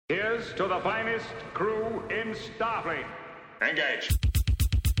Here's to the finest crew in Starfleet. Engage.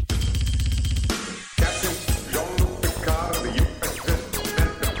 Captain Jean-Luc Picard of the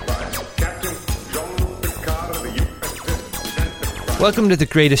USS Enterprise. Captain Jean-Luc Picard of the USS Enterprise. Welcome to The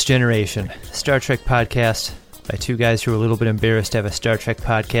Greatest Generation, Star Trek podcast by two guys who are a little bit embarrassed to have a Star Trek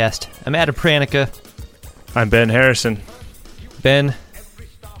podcast. I'm Adam Pranica. I'm Ben Harrison. Ben,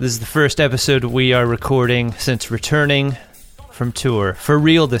 this is the first episode we are recording since returning from tour. For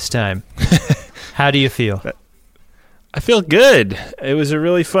real this time. How do you feel? I feel good. It was a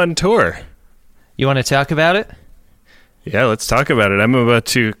really fun tour. You want to talk about it? Yeah, let's talk about it. I'm about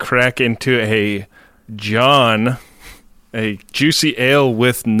to crack into a juicy ale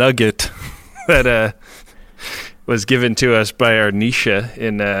with nugget that was given to us by our Nisha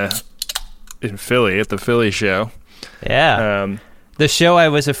in Philly at the Philly show. Yeah. The show I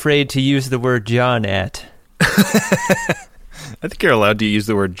was afraid to use the word John at. I think you're allowed to use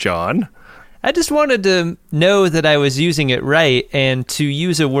the word John. I just wanted to know that I was using it right, and to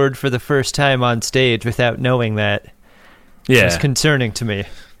use a word for the first time on stage without knowing that was concerning to me.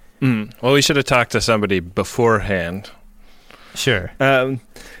 Well, we should have talked to somebody beforehand. Sure.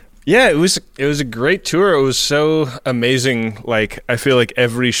 Yeah, it was a great tour. It was so amazing. Like, I feel like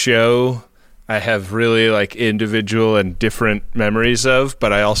every show I have really like individual and different memories of,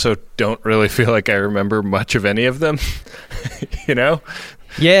 but I also don't really feel like I remember much of any of them. You know?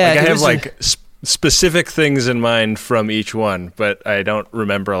 Yeah. Like, I have like specific things in mind from each one, but I don't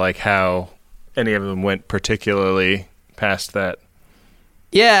remember like how any of them went particularly past that.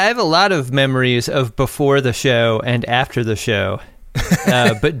 Yeah, I have a lot of memories of before the show and after the show.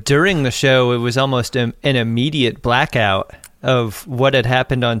 But during the show, it was almost an immediate blackout of what had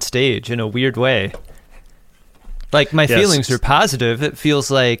happened on stage in a weird way. Like, my feelings are positive. It feels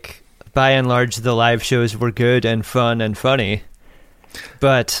like, by and large, the live shows were good and fun and funny.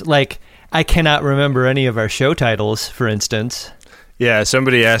 But, like, I cannot remember any of our show titles, for instance. Yeah,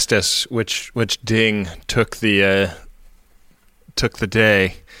 somebody asked us which ding took the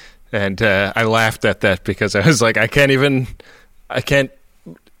day, and I laughed at that because I was like, I can't even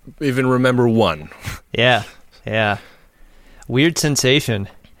remember one. Yeah. Weird sensation.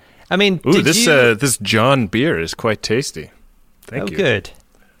 I mean, this John beer is quite tasty. Thank you. Oh, good.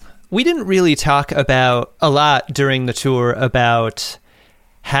 We didn't really talk about a lot during the tour about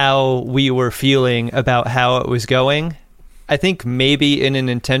how we were feeling about how it was going. I think maybe in an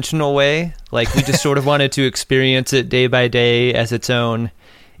intentional way. Like, we just sort of wanted to experience it day by day as its own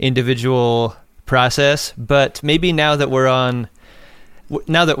individual process. But maybe now that we're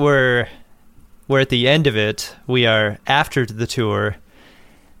at the end of it, we are after the tour.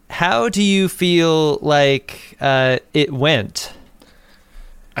 How do you feel like it went?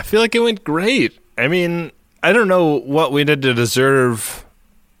 I feel like it went great. I mean, I don't know what we did to deserve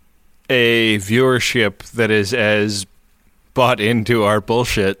a viewership that is as bought into our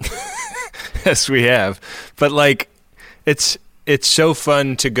bullshit as we have. But, like, it's so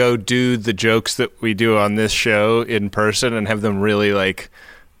fun to go do the jokes that we do on this show in person and have them really, like,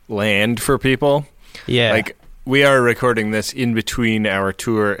 land for people. Yeah. Like, we are recording this in between our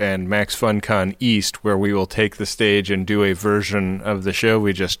tour and Max FunCon East, where we will take the stage and do a version of the show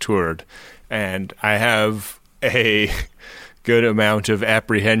we just toured. And I have a good amount of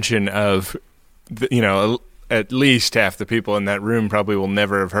apprehension of, at least half the people in that room probably will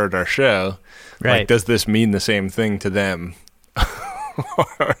never have heard our show. Right. Like, does this mean the same thing to them?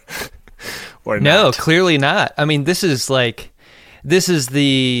 or not? No, clearly not. I mean, this is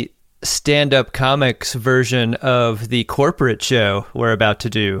the stand-up comics version of the corporate show we're about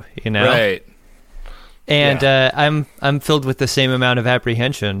to do, you know? Right. And I'm filled with the same amount of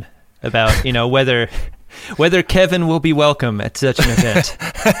apprehension about, whether Kevin will be welcome at such an event,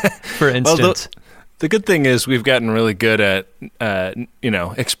 for instance. Well, the good thing is we've gotten really good at,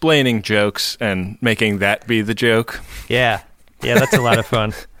 explaining jokes and making that be the joke. Yeah, that's a lot of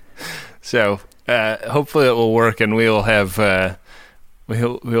fun. So hopefully it will work, and we'll have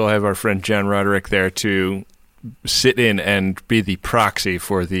our friend John Roderick there to sit in and be the proxy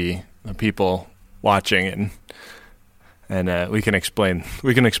for the people watching, and we can explain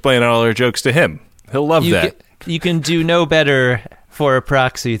all our jokes to him. He'll love that. You can do no better for a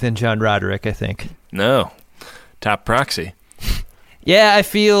proxy than John Roderick, I think. No, top proxy. Yeah, I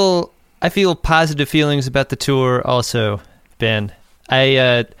feel positive feelings about the tour also, Ben.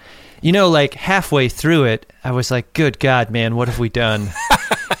 I like halfway through it, I was like, good God, man, what have we done?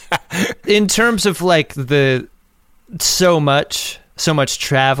 In terms of like so much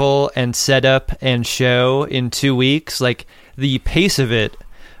travel and setup and show in 2 weeks, like the pace of it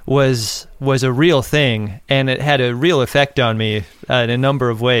was a real thing, and it had a real effect on me in a number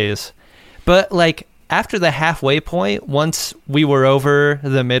of ways. But like after the halfway point, once we were over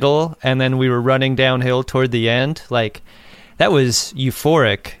the middle and then we were running downhill toward the end, like that was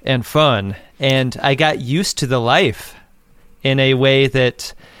euphoric and fun, and I got used to the life in a way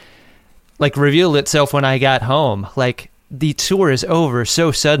that like revealed itself when I got home. Like the tour is over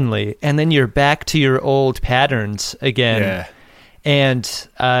so suddenly, and then you're back to your old patterns again. Yeah. And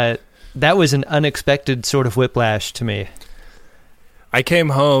that was an unexpected sort of whiplash to me. I came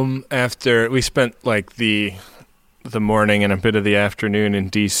home after we spent like the morning and a bit of the afternoon in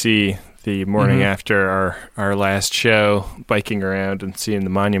DC, the morning after our last show, biking around and seeing the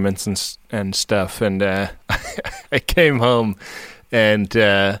monuments and stuff. And I came home and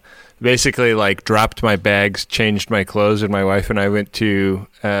basically like dropped my bags, changed my clothes, and my wife and I went to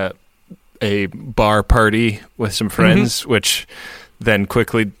a bar party with some friends, which then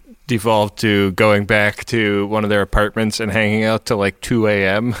quickly devolved to going back to one of their apartments and hanging out till like 2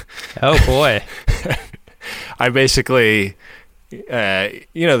 a.m. Oh, boy. I basically,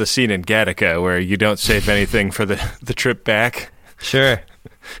 the scene in Gattaca where you don't save anything for the trip back. Sure.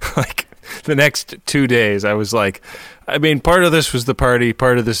 Like the next 2 days, I was like, I mean, part of this was the party,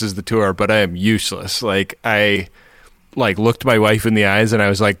 part of this is the tour, but I am useless. Like I looked my wife in the eyes and I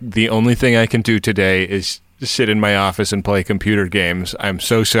was like, the only thing I can do today is sit in my office and play computer games. I'm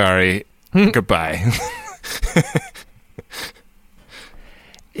so sorry. Goodbye.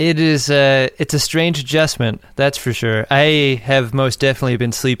 It's a strange adjustment, that's for sure. I have most definitely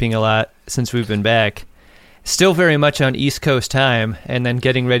been sleeping a lot since we've been back. Still very much on East Coast time, and then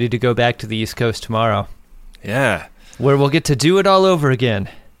getting ready to go back to the East Coast tomorrow. Yeah. Where we'll get to do it all over again.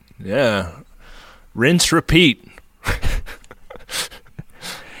 Yeah. Rinse, repeat.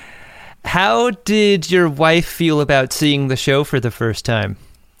 How did your wife feel about seeing the show for the first time?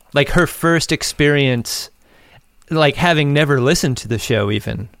 Like her first experience, like having never listened to the show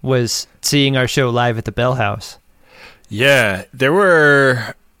even, was seeing our show live at the Bell House. Yeah, there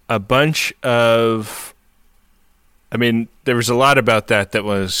were a bunch of... I mean, there was a lot about that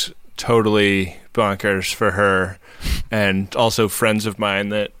was totally bonkers for her, and also friends of mine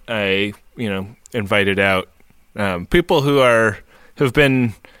that I, invited out. People who've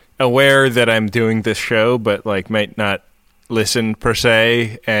been aware that I'm doing this show, but like might not listen per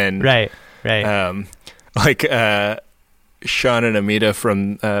se. And right. Sean and Amita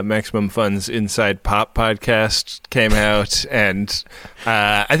from Maximum Fun's Inside Pop podcast came out, and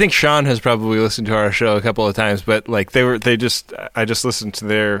I think Sean has probably listened to our show a couple of times, but like I just listened to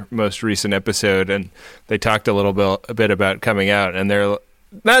their most recent episode, and they talked a bit about coming out, and they're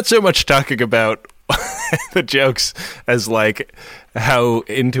not so much talking about the jokes as like how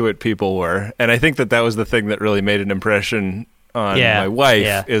into it people were. And I think that was the thing that really made an impression on my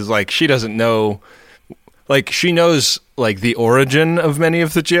wife, is like she doesn't know, like she knows like the origin of many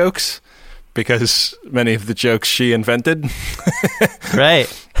of the jokes because many of the jokes she invented. Right.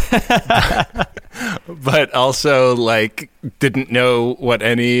 But also like didn't know what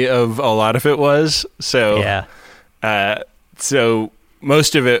any of a lot of it was. So yeah. So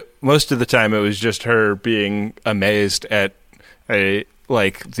most of the time it was just her being amazed at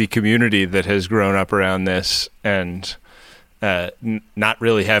the community that has grown up around this, and not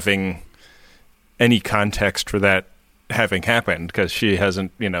really having any context for that having happened, because she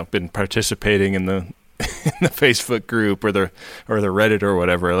hasn't been participating in the Facebook group or the Reddit or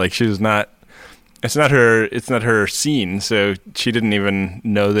whatever. Like she's not. It's not her scene, so she didn't even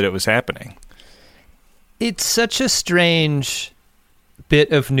know that it was happening. It's such a strange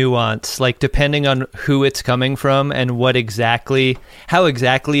bit of nuance, like depending on who it's coming from and how exactly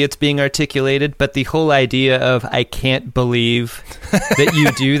it's being articulated. But the whole idea of I can't believe that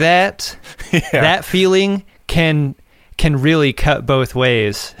you do that, that feeling can really cut both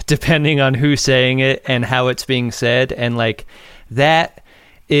ways depending on who's saying it and how it's being said. And like that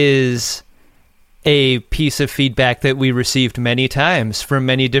is a piece of feedback that we received many times from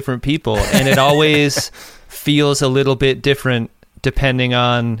many different people, and it always feels a little bit different depending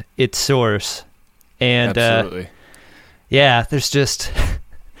on its source. And absolutely. There's just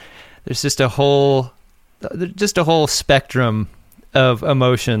a whole spectrum of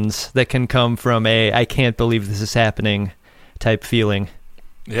emotions that can come from I can't believe this is happening type feeling.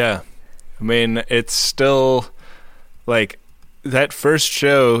 Yeah. I mean, it's still like that first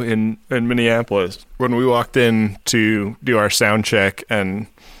show in Minneapolis, when we walked in to do our sound check and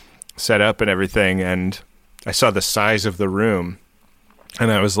set up and everything, and I saw the size of the room,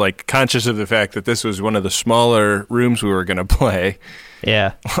 and I was like conscious of the fact that this was one of the smaller rooms we were going to play.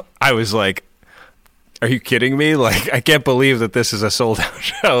 Yeah. I was like, are you kidding me? Like, I can't believe that this is a sold out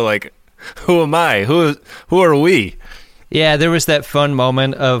show. Like, who am I? Who are we? Yeah, there was that fun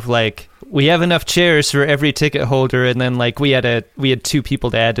moment of like, we have enough chairs for every ticket holder, and then like we had 2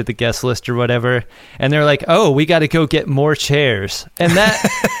 people to add to the guest list or whatever, and they're like, oh, we got to go get more chairs, and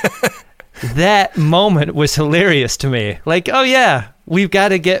that moment was hilarious to me. Like, oh yeah, we've got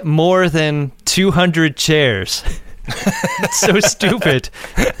to get more than 200 chairs. It's so stupid.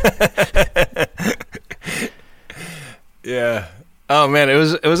 Yeah. Oh man, it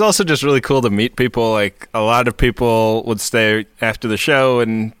was also just really cool to meet people. Like, a lot of people would stay after the show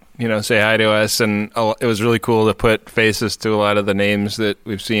and, you know, say hi to us, and it was really cool to put faces to a lot of the names that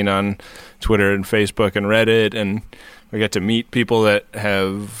we've seen on Twitter and Facebook and Reddit, and we got to meet people that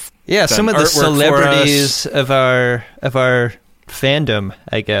have some of the celebrities of our fandom,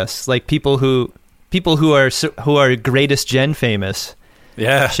 I guess, like people who are greatest gen famous.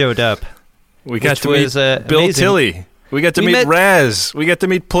 Yeah, showed up. We got to meet Bill amazing. Tilley. We got to meet Raz. We got to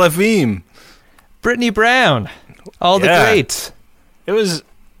meet Plevim. Brittany Brown. All the greats. It was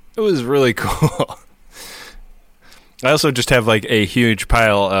really cool. I also just have like a huge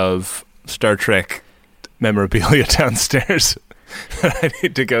pile of Star Trek memorabilia downstairs that I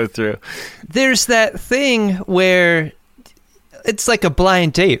need to go through. There's that thing where it's like a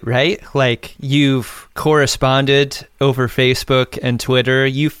blind date, right? Like, you've corresponded over Facebook and Twitter.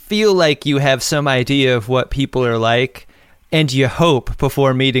 You feel like you have some idea of what people are like, and you hope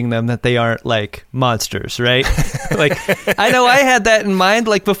before meeting them that they aren't like monsters, right? Like, I know I had that in mind.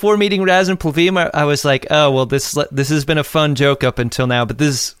 Like, before meeting Raz and Plevim, I was like, oh, well, this has been a fun joke up until now, but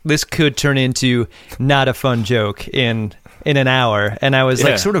this could turn into not a fun joke in an hour. And I was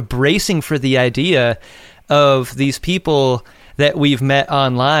like sort of bracing for the idea of these people that we've met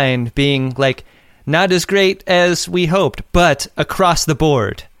online being like not as great as we hoped, but across the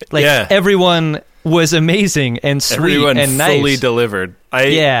board, like everyone was amazing and sweet. Everyone and nice. Fully delivered.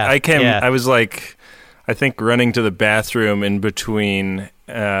 I was like, I think running to the bathroom in between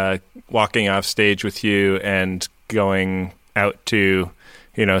walking off stage with you and going out to,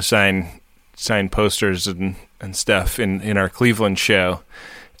 you know, sign posters and stuff in our Cleveland show,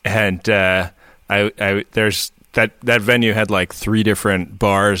 and there's that venue had like 3 different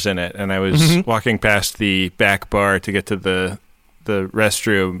bars in it, and I was walking past the back bar to get to the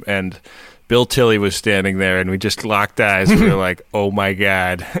restroom, and Bill Tilley was standing there, and we just locked eyes. We were like, oh my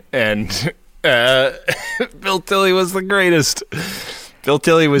God. And Bill Tilley was the greatest. Bill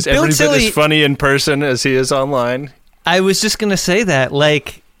Tilley was every bit as funny in person as he is online. I was just going to say that.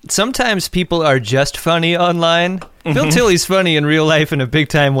 Like, sometimes people are just funny online. Bill Tilley's funny in real life in a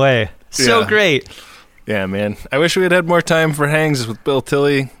big-time way. So great. Yeah, man. I wish we had more time for hangs with Bill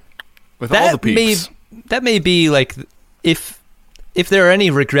Tilley, with all the peeps. That may be, like, if there are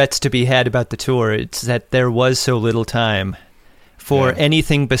any regrets to be had about the tour, it's that there was so little time for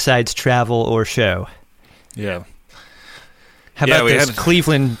anything besides travel or show. Yeah. How about those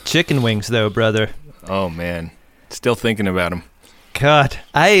Cleveland chicken wings, though, brother? Oh, man. Still thinking about them. God,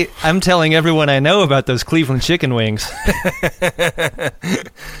 I'm telling everyone I know about those Cleveland chicken wings.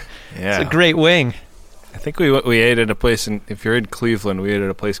 It's a great wing. I think we ate at a place, if you're in Cleveland, we ate at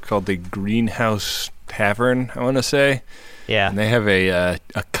a place called the Greenhouse Tavern, I want to say. Yeah. And they have a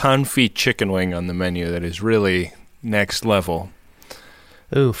confit chicken wing on the menu that is really next level.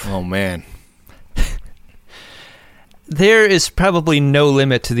 Oof. Oh, man. There is probably no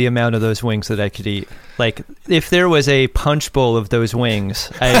limit to the amount of those wings that I could eat. Like, if there was a punch bowl of those wings,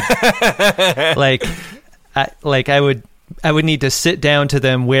 I would need to sit down to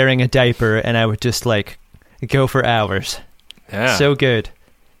them wearing a diaper, and I would just like go for hours. Yeah. So good.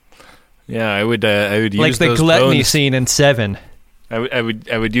 Yeah, I would use like the those gluttony bones. Scene in Seven. I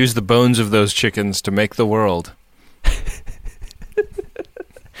would use the bones of those chickens to make the world.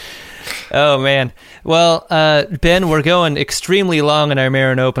 Oh man. Well, Ben, we're going extremely long in our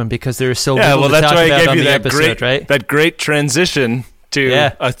Marin Open because there's so little to talk about on the episode, right? That great transition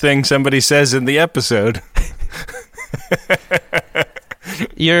to a thing somebody says in the episode.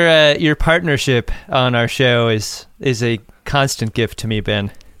 Your partnership on our show is a constant gift to me,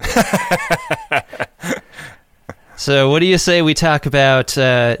 Ben. So what do you say we talk about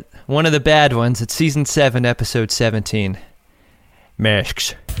one of the bad ones? It's season 7, episode 17.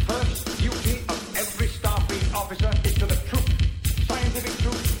 Masks. First duty of every Starfleet officer is to the truth. Scientific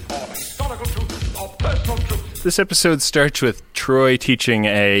truth, or historical truth, or personal truth. This episode starts with Troy teaching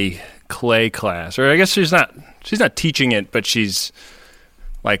a clay class, or I guess she's not teaching it, but she's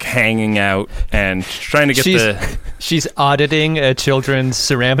like hanging out and trying to get She's auditing a children's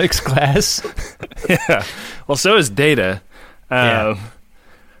ceramics class. Yeah. Well, so is Data,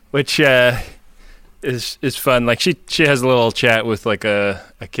 which is fun. Like she has a little chat with like a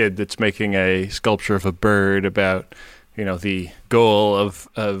kid that's making a sculpture of a bird about, the goal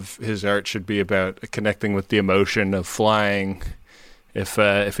of his art should be about connecting with the emotion of flying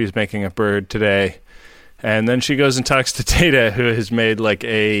if he's making a bird today. And then she goes and talks to Data, who has made like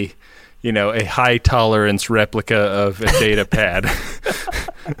a high tolerance replica of a data pad.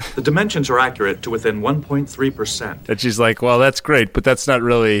 The dimensions are accurate to within 1.3%. And she's like, well, that's great, but that's not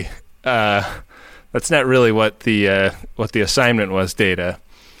really what the assignment was, Data.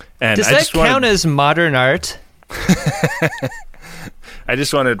 And does that count as modern art? I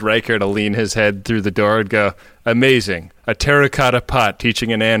just wanted Riker to lean his head through the door and go, amazing, a terracotta pot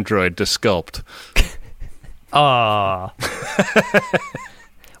teaching an android to sculpt. Aww.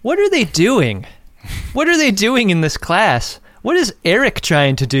 What are they doing? What are they doing in this class? What is Eric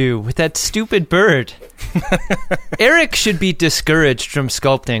trying to do with that stupid bird? Eric should be discouraged from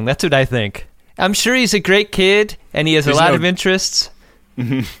sculpting. That's what I think. I'm sure he's a great kid, and he has a lot of interests.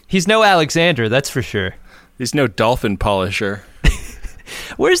 Mm-hmm. He's no Alexander, that's for sure. He's no dolphin polisher.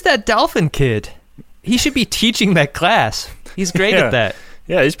 Where's that dolphin kid? He should be teaching that class. He's great at that.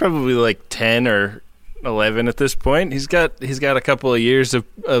 Yeah, he's probably like 10 or 11 at this point. He's got a couple of years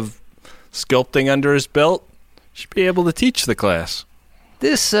of sculpting under his belt. Should be able to teach the class.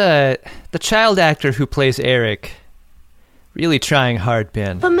 This the child actor who plays Eric, really trying hard,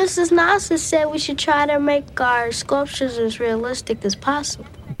 Ben. But Mrs. Nasa said we should try to make our sculptures as realistic as possible.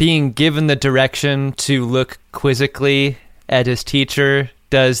 Being given the direction to look quizzically at his teacher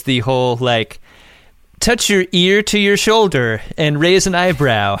does the whole, like, touch your ear to your shoulder and raise an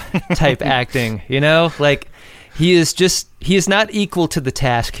eyebrow type acting, Like, he is not equal to the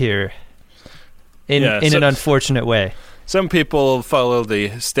task here in an unfortunate way. Some people follow the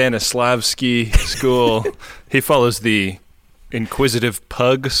Stanislavski school. He follows the inquisitive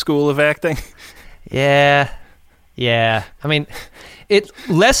pug school of acting. Yeah. I mean,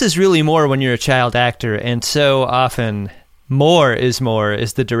 less is really more when you're a child actor, and so often more is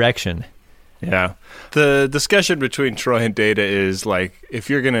the direction. Yeah. The discussion between Troy and Data is like, if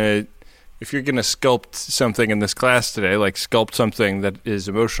you're gonna sculpt something in this class today, like sculpt something that is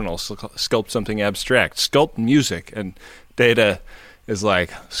emotional, sculpt something abstract, sculpt music. And Data is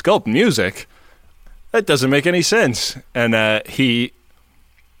like, sculpt music? That doesn't make any sense. And he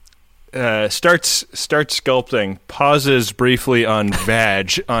starts sculpting, pauses briefly on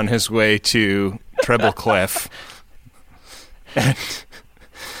Vag on his way to treble clef.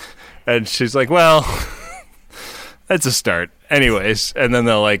 And she's like, well, that's a start. Anyways, and then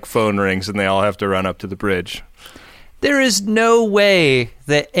the phone rings and they all have to run up to the bridge. There is no way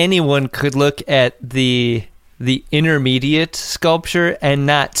that anyone could look at the intermediate sculpture and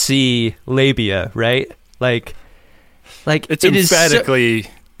not see labia, right? Like it's emphatically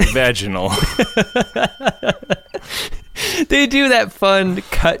vaginal. They do that fun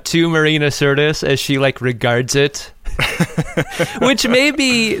cut to Marina Sirtis as she regards it. Which may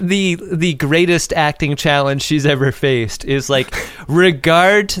be the greatest acting challenge she's ever faced, is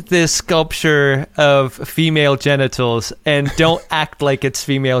regard this sculpture of female genitals and don't act like it's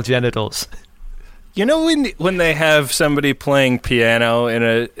female genitals. When they have somebody playing piano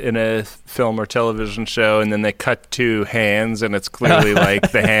in a film or television show, and then they cut to hands, and it's clearly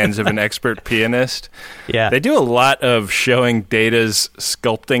the hands of an expert pianist. Yeah, they do a lot of showing Data's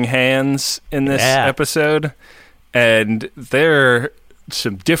sculpting hands in this episode. And they're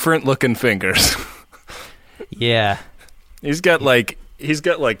some different looking fingers. Yeah. He's got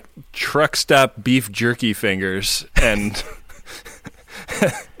truck stop beef jerky fingers, and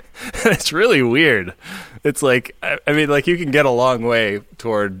it's really weird. It's you can get a long way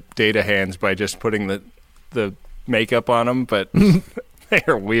toward Data hands by just putting the makeup on them, but they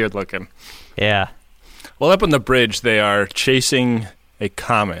are weird looking. Yeah. Well, up on the bridge, they are chasing a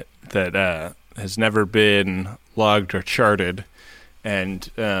comet that has never been logged or charted, and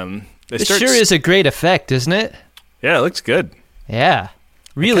it sure is a great effect, isn't it? Yeah, it looks good. Yeah,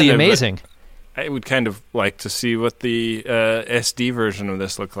 really amazing. I would kind of like to see what the SD version of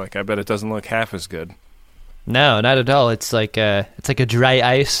this looked like. I bet it doesn't look half as good. No, not at all. It's like a dry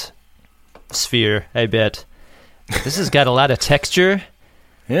ice sphere, I bet. This has got a lot of texture.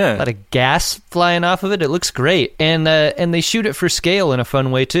 Yeah, a lot of gas flying off of it. It looks great, and they shoot it for scale in a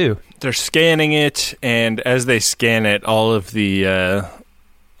fun way too. They're scanning it, and as they scan it, all of the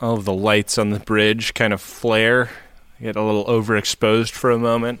lights on the bridge kind of flare, get a little overexposed for a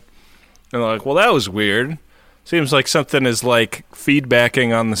moment. And they're like, "Well, that was weird. Seems like something is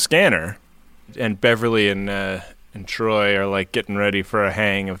feedbacking on the scanner." And Beverly and Troy are getting ready for a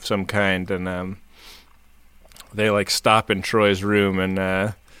hang of some kind, and they stop in Troy's room,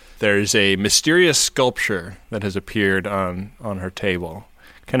 and there's a mysterious sculpture that has appeared on her table.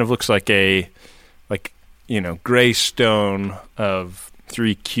 Kind of looks like gray stone of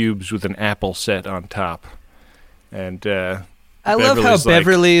 3 cubes with an apple set on top. And I love how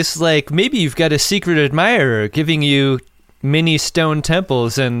Beverly's like, maybe you've got a secret admirer giving you mini stone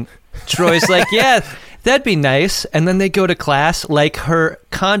temples, and Troy's like, yeah, that'd be nice. And then they go to class like her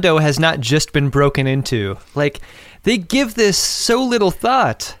condo has not just been broken into. Like, they give this so little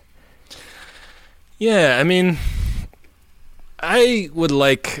thought. Yeah, I mean, I would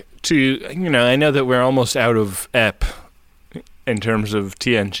like to, I know that we're almost out of EP in terms of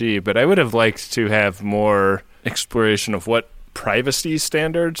TNG, but I would have liked to have more exploration of what privacy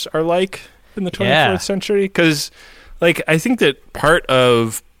standards are like in the 24th century. Because, I think that part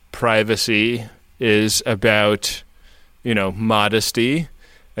of privacy is about, modesty,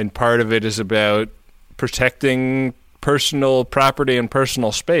 and part of it is about protecting personal property and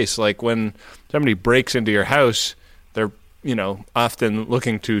personal space. Like, when somebody breaks into your house, they're, often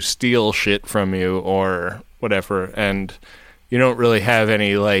looking to steal shit from you or whatever, and you don't really have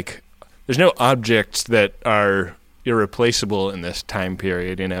any, there's no objects that are irreplaceable in this time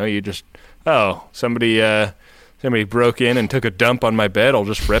period, You just, somebody broke in and took a dump on my bed, I'll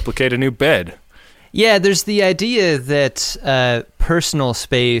just replicate a new bed. Yeah, there's the idea that personal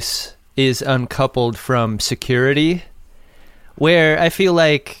space is uncoupled from security, where I feel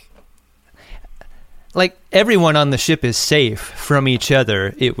like everyone on the ship is safe from each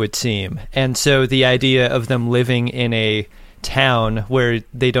other, it would seem. And so the idea of them living in a town where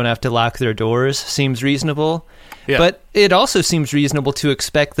they don't have to lock their doors seems reasonable. Yeah. But it also seems reasonable to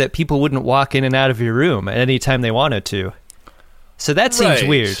expect that people wouldn't walk in and out of your room at any time they wanted to. So that seems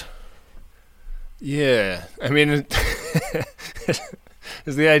weird. Yeah. I mean,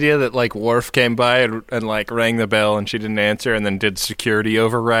 is the idea that, Worf came by and rang the bell and she didn't answer and then did security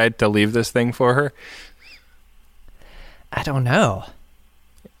override to leave this thing for her? I don't know.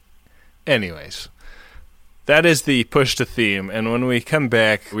 Anyways, that is the push to theme, and when we come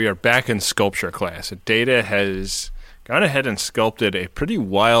back, we are back in sculpture class. Data has gone ahead and sculpted a pretty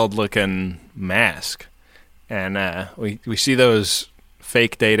wild-looking mask, and we see those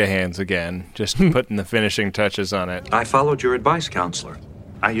fake Data hands again, just putting the finishing touches on it. I followed your advice, counselor.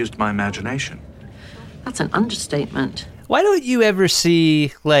 I used my imagination. That's an understatement. Why don't you ever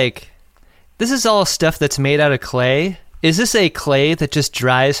see, this is all stuff that's made out of clay? Is this a clay that just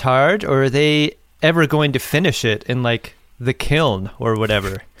dries hard, or are they ever going to finish it in, the kiln or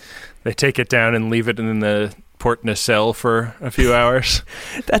whatever? They take it down and leave it in the port nacelle for a few hours.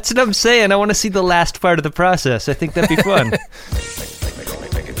 That's what I'm saying. I want to see the last part of the process. I think that'd be fun. Make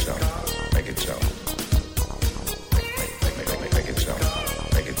it so. Make it so. Make it so.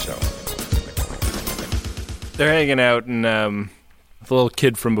 Make it so. They're hanging out, and the little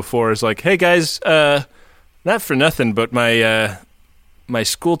kid from before is like, hey, guys, not for nothing, but my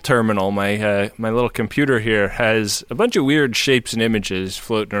school terminal, my little computer here, has a bunch of weird shapes and images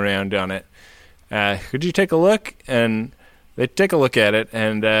floating around on it. Could you take a look? And they take a look at it,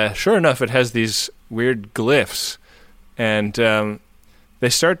 and sure enough, it has these weird glyphs. And they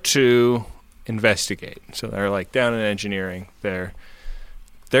start to investigate. So they're down in engineering. They're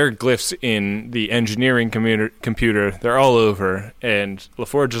glyphs in the engineering computer. They're all over. And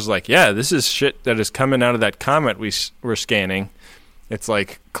LaForge is like, yeah, this is shit that is coming out of that comet we're scanning. It's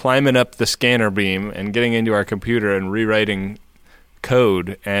climbing up the scanner beam and getting into our computer and rewriting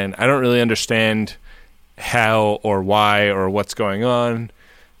code. And I don't really understand how or why or what's going on.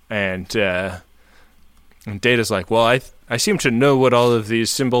 And Data's like, well, I seem to know what all of these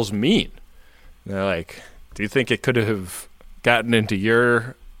symbols mean. And they're like, do you think it could have gotten into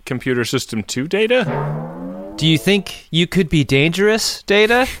your computer system too, Data? Do you think you could be dangerous,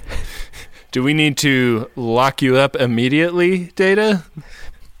 Data? Do we need to lock you up immediately, Data?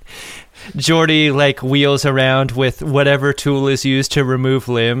 Geordi, wheels around with whatever tool is used to remove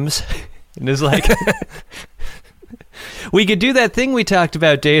limbs and is like, we could do that thing we talked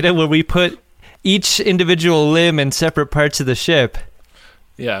about, Data, where we put each individual limb in separate parts of the ship.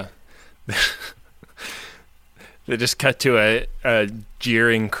 Yeah. They just cut to a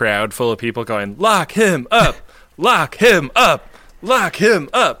jeering crowd full of people going, lock him up! Lock him up! Lock him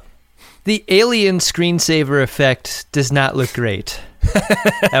up! The alien screensaver effect does not look great,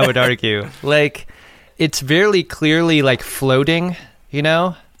 I would argue. It's very clearly, floating, it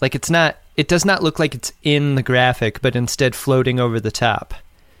does not look like it's in the graphic, but instead floating over the top.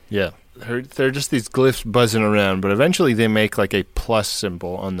 Yeah. They're just these glyphs buzzing around, but eventually they make, a plus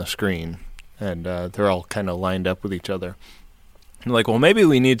symbol on the screen, and they're all kind of lined up with each other. And well, maybe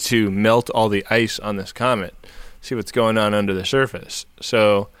we need to melt all the ice on this comet, see what's going on under the surface.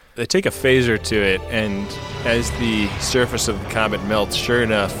 So they take a phaser to it, and as the surface of the comet melts, sure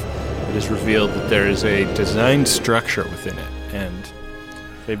enough, it is revealed that there is a designed structure within it. And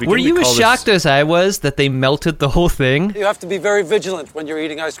they begin Were to you call as shocked as I was that they melted the whole thing? You have to be very vigilant when you're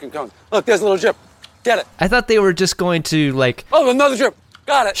eating ice cream cones. Look, there's a little drip. Get it. I thought they were just going to, like, Oh, another drip.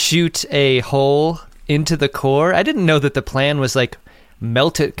 Got it. shoot a hole into the core. I didn't know that the plan was, like,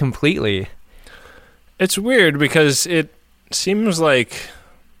 melt it completely. It's weird because it seems like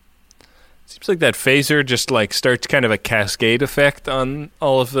that phaser just like starts kind of a cascade effect on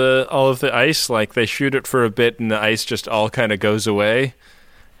all of the ice. Like they shoot it for a bit and the ice just all kind of goes away.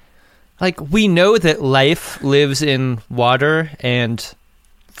 Like, we know that life lives in water and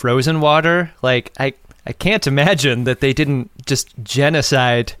frozen water. Like, I can't imagine that they didn't just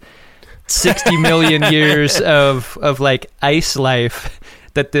genocide 60 million years of like ice life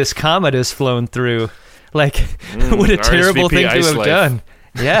that this comet has flown through. Like, what a terrible RSVP thing to have life. done.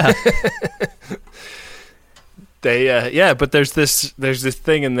 Yeah. But there's this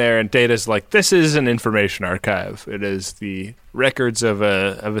thing in there, and Data's like, this is an information archive. It is the records of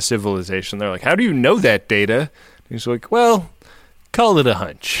a civilization. They're like, how do you know that, Data? And he's like, well, call it a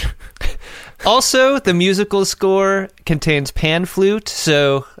hunch. Also, the musical score contains pan flute,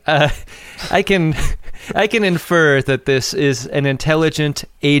 so I can infer that this is an intelligent,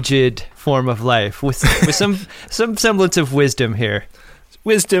 aged form of life with some semblance of wisdom here.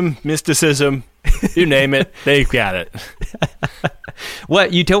 Wisdom, mysticism, you name it, they've got it.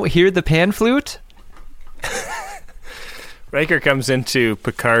 What, you don't hear the pan flute? Riker comes into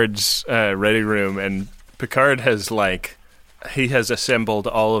Picard's ready room, and Picard has assembled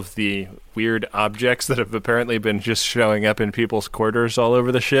all of the weird objects that have apparently been just showing up in people's quarters all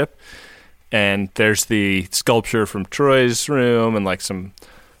over the ship. And there's the sculpture from Troy's room, and like some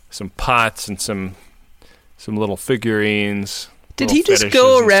pots and some little figurines. Did he just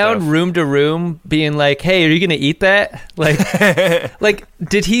go around room to room being like, hey, are you going to eat that? Like,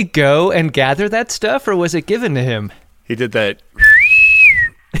 did he go and gather that stuff, or was it given to him? He did that.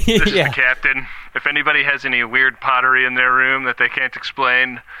 This is the captain. If anybody has any weird pottery in their room that they can't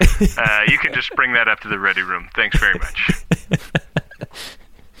explain, you can just bring that up to the ready room. Thanks very much.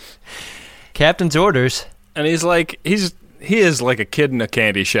 Captain's orders. And he's like, he is like a kid in a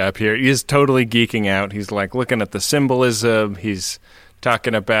candy shop here. He is totally geeking out. He's like looking at the symbolism. He's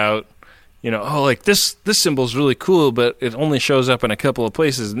talking about, like this symbol's really cool, but it only shows up in a couple of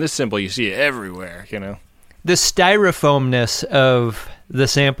places, and this symbol you see everywhere, The styrofoamness of the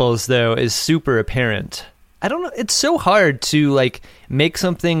samples, though, is super apparent. I don't know. It's so hard to, like, make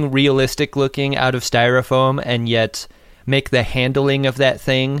something realistic looking out of styrofoam and yet make the handling of that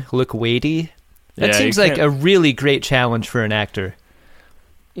thing look weighty. That seems like a really great challenge for an actor.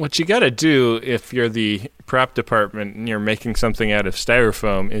 What you got to do if you're the prop department and you're making something out of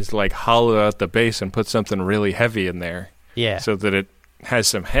styrofoam is, like, hollow out the base and put something really heavy in there. Yeah. So that it has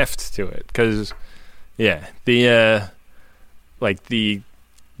some heft to it. Because, the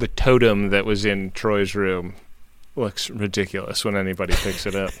totem that was in Troy's room looks ridiculous when anybody picks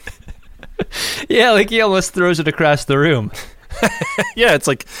it up. Yeah, like he almost throws it across the room. Yeah, it's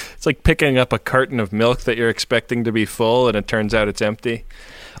like picking up a carton of milk that you're expecting to be full, and it turns out it's empty.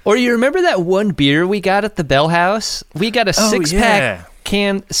 Or you remember that one beer we got at the Bell House? We got a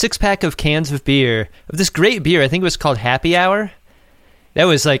six-pack of cans of beer, of this great beer. I think it was called Happy Hour. That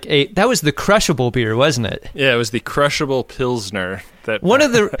was the crushable beer, wasn't it? Yeah, it was the crushable Pilsner. That one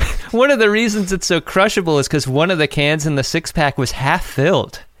of the reasons it's so crushable is because one of the cans in the six-pack was half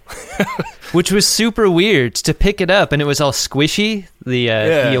filled. Which was super weird to pick it up, and it was all squishy. The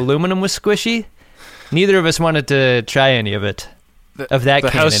aluminum was squishy. Neither of us wanted to try any of it.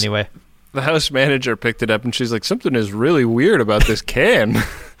 Anyway. The house manager picked it up, and she's like, something is really weird about this can.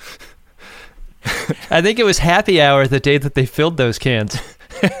 I think it was Happy Hour the day that they filled those cans.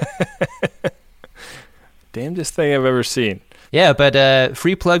 Damnedest thing I've ever seen. Yeah, but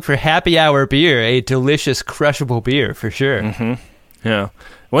free plug for Happy Hour beer, a delicious crushable beer for sure. Mm-hmm. Yeah.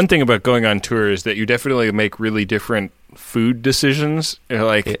 One thing about going on tour is that you definitely make really different food decisions.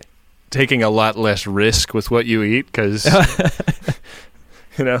 Taking a lot less risk with what you eat because,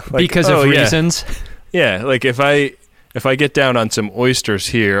 because of reasons. Yeah, like if I get down on some oysters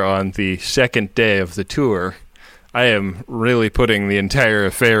here on the second day of the tour, I am really putting the entire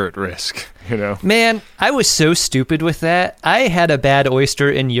affair at risk, Man, I was so stupid with that. I had a bad oyster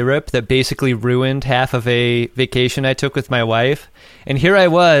in Europe that basically ruined half of a vacation I took with my wife. And here I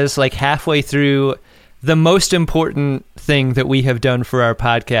was, like, halfway through the most important thing that we have done for our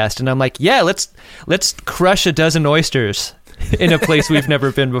podcast. And I'm like, yeah, let's crush a dozen oysters in a place we've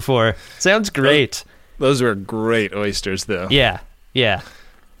never been before. Sounds great. Those were great oysters, though. Yeah.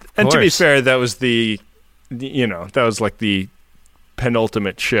 And to be course. fair, that was that was like the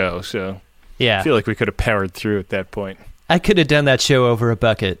penultimate show, so Yeah. I feel like we could have powered through at that point. I could have done that show over a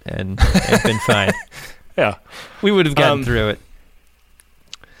bucket and been fine. Yeah. We would have gotten through it.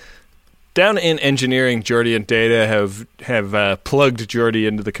 Down in engineering, Geordi and Data have plugged Geordi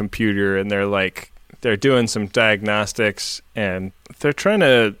into the computer, and they're doing some diagnostics, and they're trying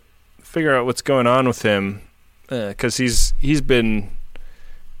to figure out what's going on with him, because he's been,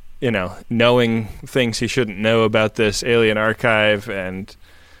 knowing things he shouldn't know about this alien archive, and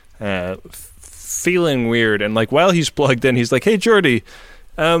feeling weird. And while he's plugged in, he's like, "Hey, Geordi,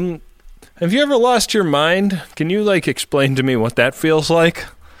 have you ever lost your mind? Can you explain to me what that feels like?"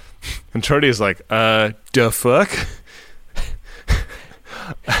 And Geordi's like, "The fuck?"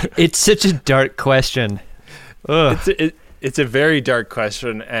 It's such a dark question. Ugh. It's a very dark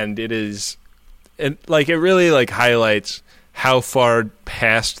question, and it really highlights how far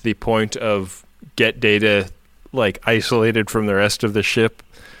past the point of get Data isolated from the rest of the ship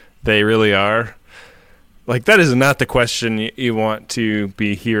they really are. That is not the question you want to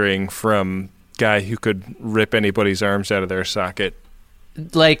be hearing from guy who could rip anybody's arms out of their socket.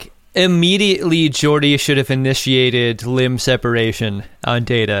 Immediately Geordi should have initiated limb separation on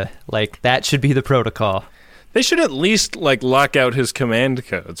Data. That should be the protocol. They should at least lock out his command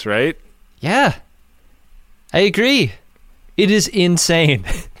codes, right? Yeah. I agree. It is insane.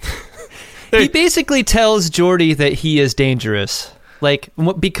 He basically tells Geordi that he is dangerous.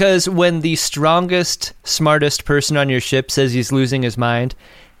 Because when the strongest, smartest person on your ship says he's losing his mind,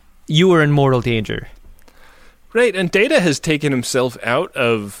 you are in mortal danger. Right, and Data has taken himself out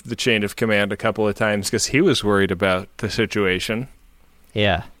of the chain of command a couple of times because he was worried about the situation.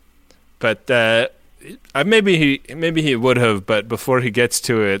 Yeah. But maybe he would have, but before he gets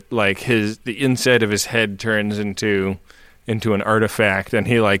to it, the inside of his head turns into an artifact, and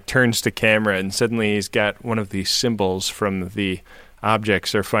he turns to camera, and suddenly he's got one of these symbols from the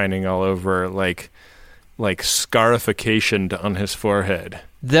objects they're finding all over, scarification on his forehead.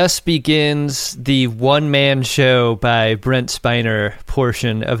 Thus begins the one-man show by Brent Spiner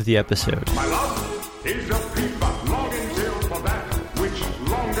portion of the episode. My love is a fever, longing till for that which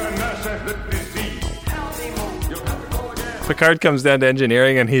longer nurses the disease. You'll have to go again. Picard comes down to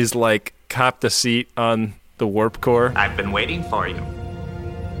engineering, and he's copped a seat on the warp core. I've been waiting for you.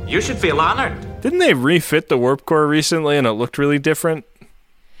 You should feel honored. Didn't they refit the warp core recently, and it looked really different?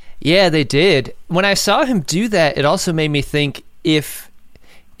 Yeah, they did. When I saw him do that, it also made me think if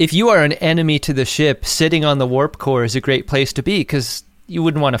you are an enemy to the ship, sitting on the warp core is a great place to be, because you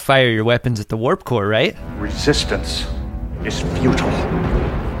wouldn't want to fire your weapons at the warp core, right? Resistance is futile.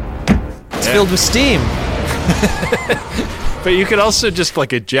 It's filled with steam. But you could also just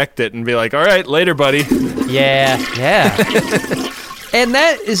eject it and be like, "All right, later, buddy." Yeah. And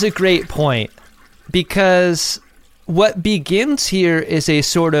that is a great point, because what begins here is a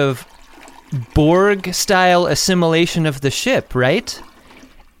sort of Borg-style assimilation of the ship, right?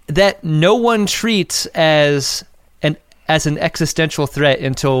 That no one treats as an existential threat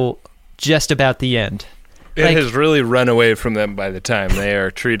until just about the end. It has really run away from them by the time they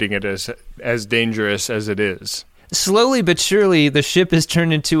are treating it as dangerous as it is. Slowly but surely, the ship is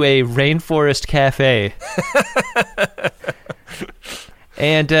turned into a rainforest cafe.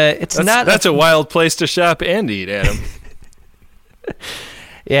 And that's a wild place to shop and eat, Adam.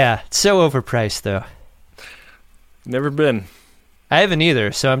 Yeah, it's so overpriced, though. Never been. I haven't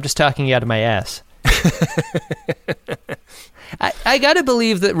either, so I'm just talking out of my ass. I gotta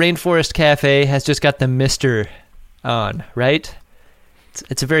believe that Rainforest Cafe has just got the Mister on, right?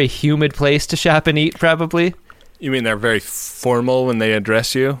 It's a very humid place to shop and eat, probably. You mean they're very formal when they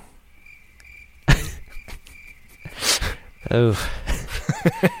address you? Oh.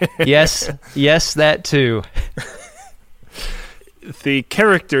 Yes, that too. The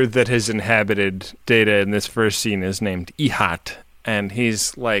character that has inhabited Data in this first scene is named Ihat, and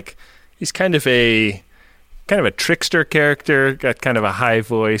he's kind of a trickster character, got kind of a high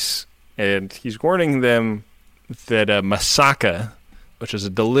voice, and he's warning them that masaka, which is a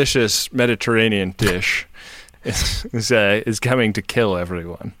delicious Mediterranean dish, is coming to kill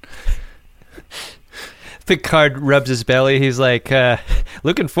everyone. Picard rubs his belly. He's like,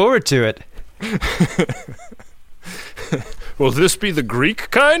 looking forward to it. Will this be the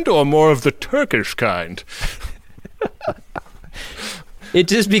Greek kind or more of the Turkish kind? It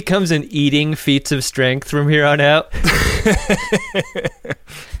just becomes an eating feats of strength from here on out.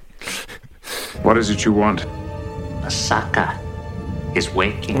 What is it you want? Masaka is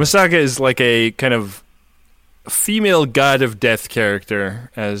waking. Masaka is like a kind of female god of death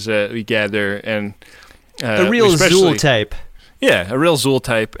character, as we gather, and a real Zool type. Yeah, a real Zool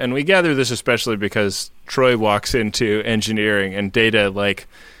type. And we gather this especially because Troy walks into engineering and Data, like,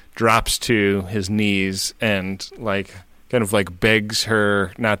 drops to his knees and, like, kind of, like, begs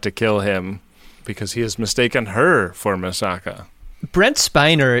her not to kill him because he has mistaken her for Masaka. Brent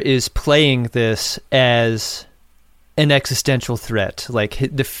Spiner is playing this as an existential threat. Like,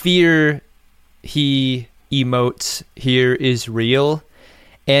 the fear he emotes here is real,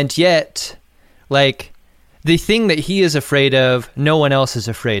 and yet, like, the thing that he is afraid of, no one else is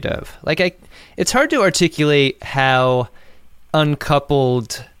afraid of. Like, it's hard to articulate how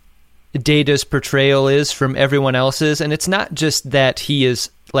uncoupled Data's portrayal is from everyone else's, and it's not just that he is,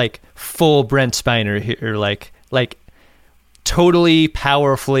 like, full Brent Spiner here, like totally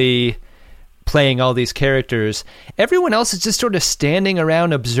powerfully playing all these characters. Everyone else is just sort of standing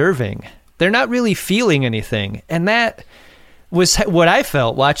around observing. They're not really feeling anything, and that was what I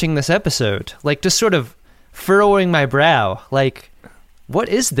felt watching this episode, like, just sort of furrowing my brow, like, what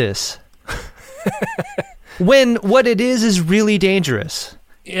is this? When what it is really dangerous.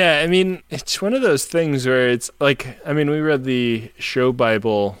 Yeah, I mean, it's one of those things where it's like, I mean, we read the show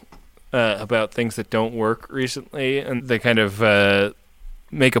Bible about things that don't work recently, and they kind of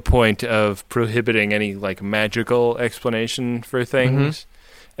make a point of prohibiting any, like, magical explanation for things. Mm-hmm.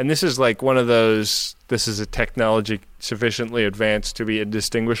 And this is like one of those, this is a technology sufficiently advanced to be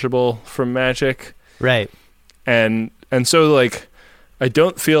indistinguishable from magic. Right. And so, like, I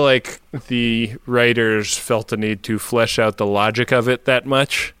don't feel like the writers felt the need to flesh out the logic of it that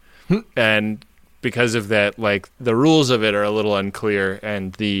much. And because of that, like, the rules of it are a little unclear,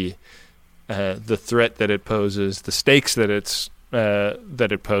 and the threat that it poses, the stakes that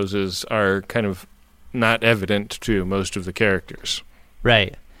it poses are kind of not evident to most of the characters.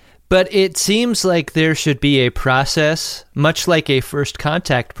 Right. But it seems like there should be a process, much like a first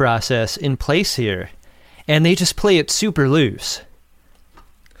contact process, in place here. And they just play it super loose.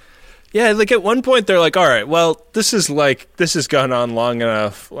 Yeah, like, at one point they're like, all right, well, this has gone on long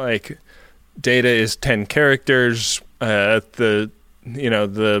enough. Like, Data is 10 characters. The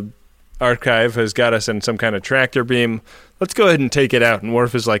archive has got us in some kind of tractor beam. Let's go ahead and take it out. And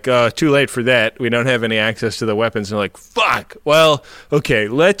Worf is like, too late for that. We don't have any access to the weapons. And they're like, fuck. Well, okay,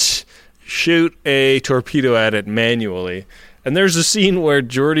 let's shoot a torpedo at it manually. And there's a scene where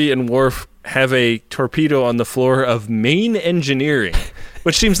Geordi and Worf have a torpedo on the floor of main engineering,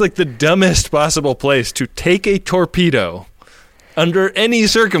 which seems like the dumbest possible place to take a torpedo under any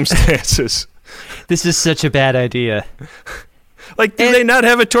circumstances. This is such a bad idea. Like, do they not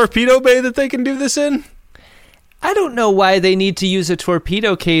have a torpedo bay that they can do this in? I don't know why they need to use a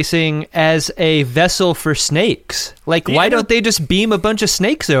torpedo casing as a vessel for snakes. Like, why don't they just beam a bunch of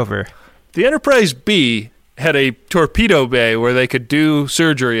snakes over? The Enterprise B had a torpedo bay where they could do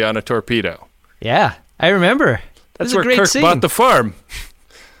surgery on a torpedo. Yeah, I remember. That's where Kirk bought the farm.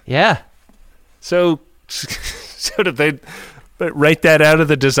 Yeah. So did they write that out of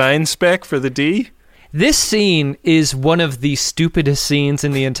the design spec for the D? This scene is one of the stupidest scenes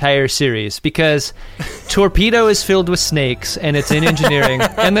in the entire series because Torpedo is filled with snakes and it's in engineering.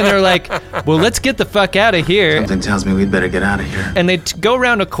 And then they're like, well, let's get the fuck out of here. Something tells me we'd better get out of here. And they go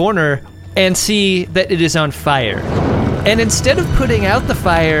around a corner and see that it is on fire. And instead of putting out the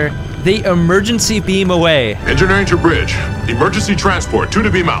fire, they emergency beam away. Engineering to bridge. Emergency transport. 2 to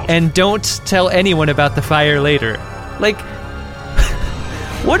beam out. And don't tell anyone about the fire later. Like,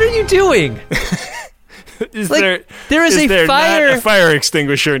 what are you doing? There is a fire, not a fire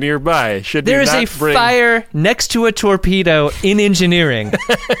extinguisher nearby? There is a fire next to a torpedo in engineering.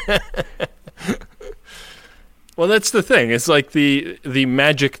 Well, that's the thing. It's like the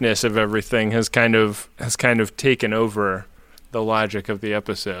magicness of everything has kind of taken over the logic of the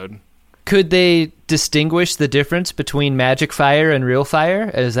episode. Could they distinguish the difference between magic fire and real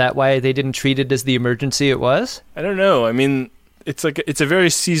fire? Is that why they didn't treat it as the emergency it was? I don't know. I mean, it's a very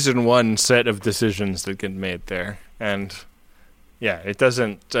season 1 set of decisions that get made there, and yeah, it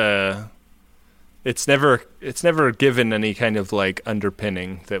doesn't. It's never given any kind of, like,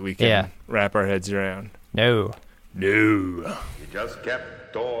 underpinning that we can wrap our heads around. No. You just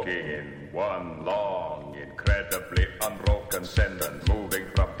kept talking in one long, incredibly unbroken sentence, moving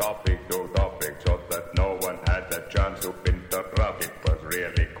from topic to topic, so that no one had a chance to interrupt. It was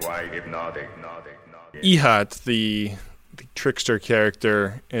really quite hypnotic. Ehat, the trickster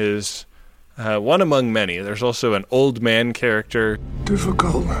character, is one among many. There's also an old man character,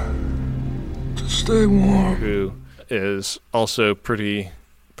 difficult to stay warm, who is also pretty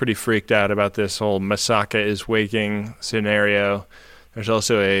freaked out about this whole Masaka is waking scenario. There's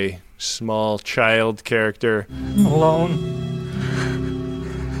also a small child character, alone,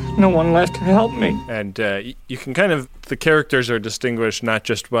 no one left to help me. And you can the characters are distinguished not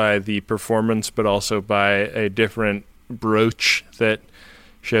just by the performance, but also by a different brooch that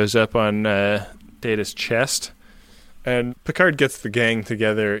shows up on Data's chest. And Picard gets the gang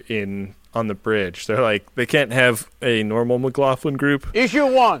together on the bridge. They're like, they can't have a normal McLaughlin group. Issue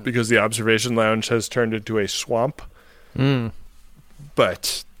 1. Because the observation lounge has turned into a swamp.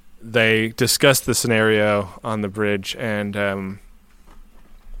 But they discuss the scenario on the bridge, and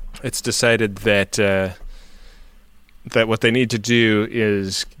it's decided that what they need to do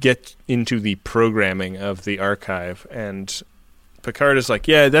is get into the programming of the archive. And Picard is like,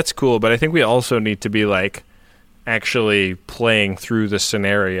 yeah, that's cool, but I think we also need to be like actually playing through the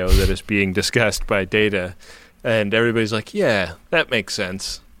scenario that is being discussed by Data. And everybody's like, yeah, that makes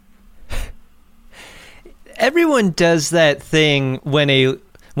sense. Everyone does that thing when a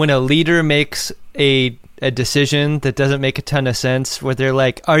leader makes a decision that doesn't make a ton of sense, where they're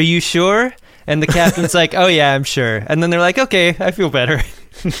like, are you sure? And the captain's like, oh yeah, I'm sure. And then they're like, okay, I feel better.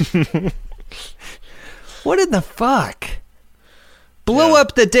 What in the fuck? Blow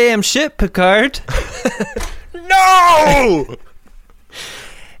up the damn ship, Picard. No!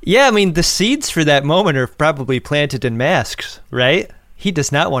 Yeah, I mean, the seeds for that moment are probably planted in masks, right? He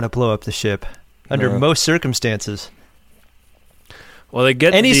does not want to blow up the ship under most circumstances. Well, they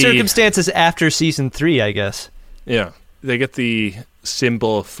get any circumstances after season 3, I guess. Yeah, they get the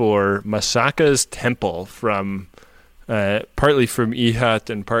symbol for Masaka's temple from partly from Ehud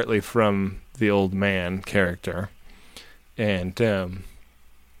and partly from the old man character, and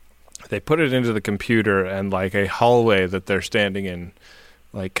they put it into the computer, and like a hallway that they're standing in,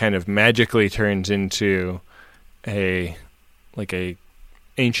 like kind of magically turns into a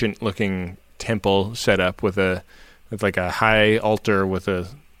ancient looking temple set up with like a high altar with a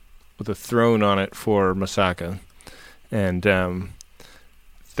throne on it for Masaka, and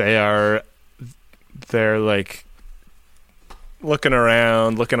they're like looking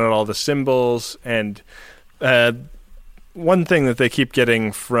around, looking at all the symbols, and one thing that they keep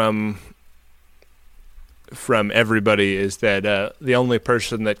getting from everybody is that the only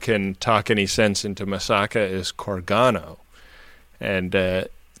person that can talk any sense into Masaka is Corgano, and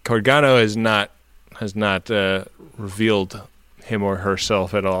Corgano has not revealed him or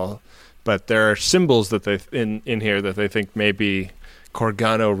herself at all, but there are symbols that they in here that they think may be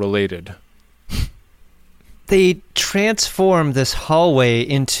Corgano related. They transform this hallway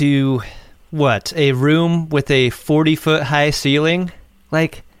into what? A room with a 40-foot high ceiling?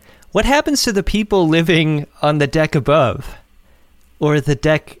 Like, what happens to the people living on the deck above? Or the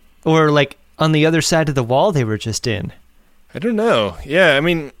deck, or like on the other side of the wall they were just in? I don't know. Yeah, I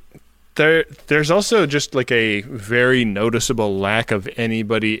mean, there's also just like a very noticeable lack of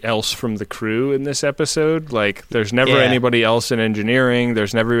anybody else from the crew in this episode. Like, there's never anybody else in engineering.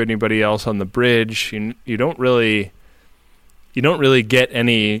 There's never anybody else on the bridge. You don't really get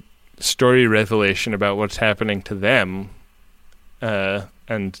any story revelation about what's happening to them,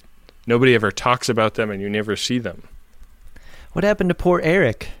 and nobody ever talks about them, and you never see them. What happened to poor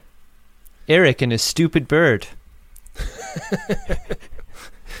Eric? Eric and his stupid bird.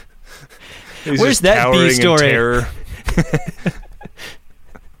 Where's that B story?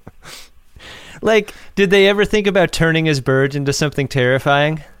 Like, did they ever think about turning his bird into something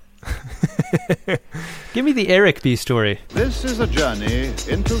terrifying? Give me the Eric B story. This is a journey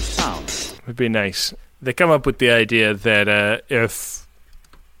into sound. Would be nice. They come up with the idea that if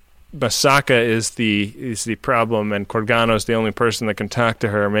Masaka is the problem and Corgano is the only person that can talk to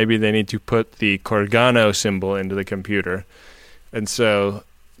her, maybe they need to put the Corgano symbol into the computer. And so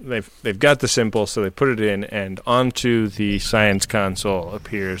they've got the symbol, so they put it in, and onto the science console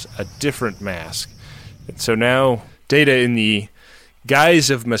appears a different mask. And so now Data, in the guise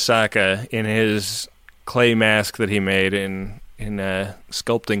of Masaka, in his clay mask that he made in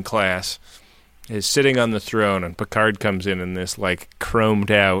sculpting class, is sitting on the throne, and Picard comes in this like chromed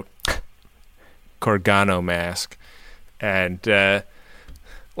out Corgano mask, and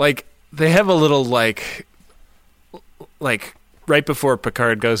like they have a little like right before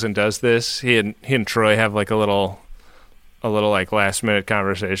Picard goes and does this, he and Troy have like a little like last minute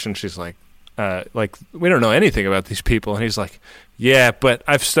conversation. She's like we don't know anything about these people, and he's like, yeah, but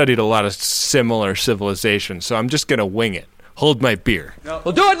I've studied a lot of similar civilizations, so I'm just gonna wing it. Hold my beer. No.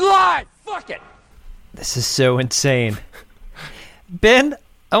 We'll do it live. Fuck it. This is so insane. Ben,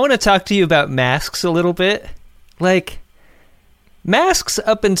 I want to talk to you about masks a little bit. Like, masks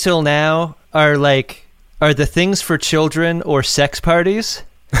up until now are the things for children or sex parties.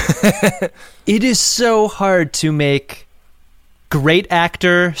 It is so hard to make great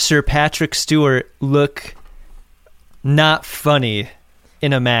actor Sir Patrick Stewart look not funny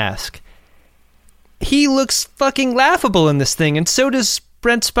in a mask. He looks fucking laughable in this thing, and so does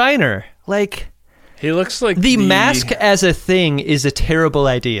Brent Spiner. Like, he looks like the mask as a thing is a terrible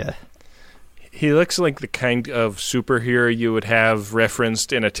idea. He looks like the kind of superhero you would have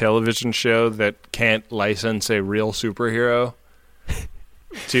referenced in a television show that can't license a real superhero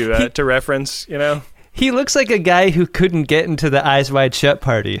to reference, you know? He looks like a guy who couldn't get into the Eyes Wide Shut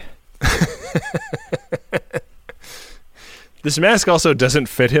party. This mask also doesn't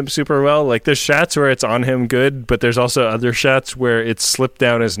fit him super well. Like, there's shots where it's on him good, but there's also other shots where it's slipped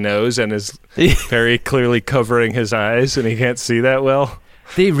down his nose and is very clearly covering his eyes, and he can't see that well.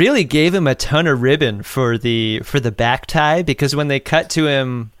 They really gave him a ton of ribbon for the back tie, because when they cut to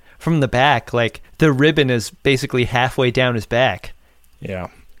him from the back, like, the ribbon is basically halfway down his back. Yeah.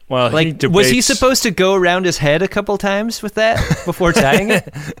 Well, like, was he supposed to go around his head a couple times with that before tying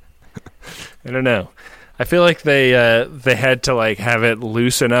it? I don't know. I feel like they had to like have it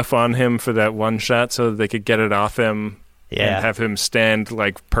loose enough on him for that one shot so that they could get it off him and have him stand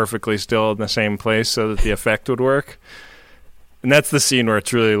like perfectly still in the same place so that the effect would work. And that's the scene where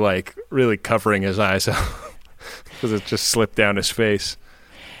it's really covering his eyes up because it just slipped down his face.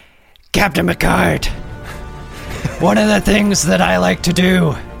 Captain Picard, one of the things that I like to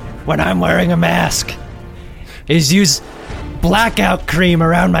do when I'm wearing a mask is use blackout cream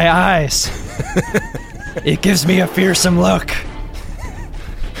around my eyes. It gives me a fearsome look.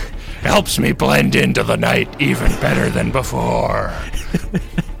 Helps me blend into the night even better than before.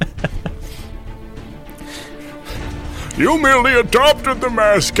 You merely adopted the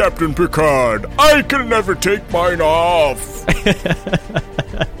mask, Captain Picard. I can never take mine off.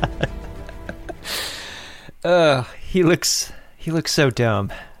 He looks so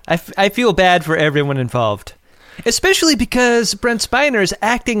dumb. I feel bad for everyone involved. Especially because Brent Spiner's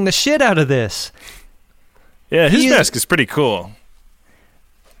acting the shit out of this. Yeah, his mask is pretty cool.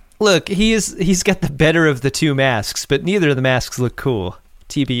 Look, he's got the better of the two masks, but neither of the masks look cool.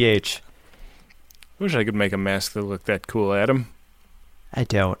 TBH. Wish I could make a mask that looked that cool, Adam. I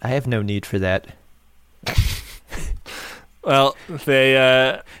don't. I have no need for that. Well,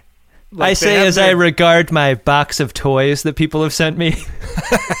 they... I say as I regard my box of toys that people have sent me.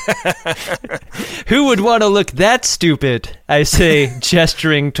 Who would want to look that stupid? I say,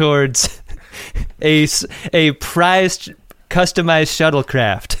 gesturing towards a prized, customized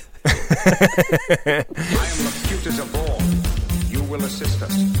shuttlecraft. I am Lacute as a ball. You will assist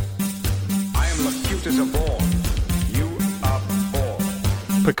us. I am Lacute as a ball. You are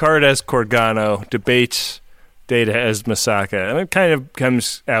ball. Picard as Corgano debates Data as Masaka, and it kind of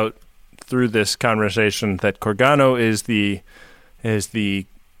comes out through this conversation that Corgano is the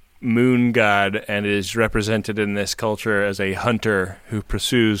moon god and is represented in this culture as a hunter who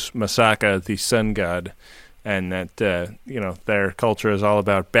pursues Masaka, the sun god, and that their culture is all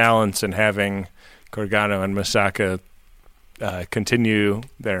about balance and having Corgano and Masaka continue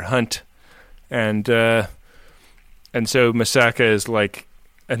their hunt, and so Masaka is like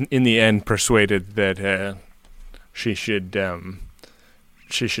in the end persuaded that she should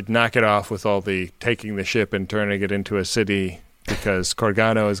knock it off with all the taking the ship and turning it into a city because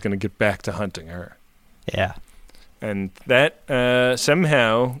Corgano is going to get back to hunting her. Yeah. And that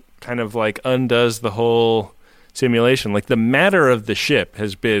somehow kind of like undoes the whole simulation. Like the matter of the ship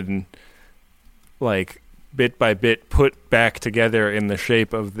has been like bit by bit put back together in the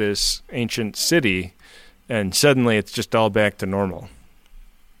shape of this ancient city, and suddenly it's just all back to normal.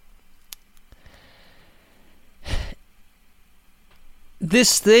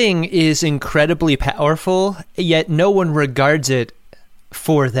 This thing is incredibly powerful, yet no one regards it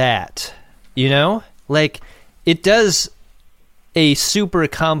for that. You know? Like, it does a super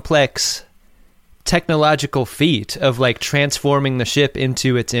complex technological feat of, like, transforming the ship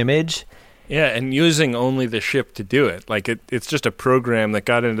into its image. Yeah, and using only the ship to do it. Like, it's just a program that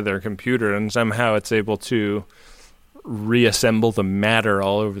got into their computer, and somehow it's able to reassemble the matter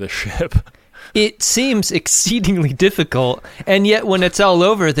all over the ship. It seems exceedingly difficult, and yet when it's all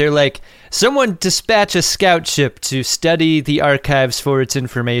over, they're like, someone dispatch a scout ship to study the archives for its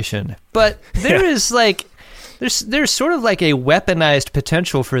information. But there is like, there's sort of like a weaponized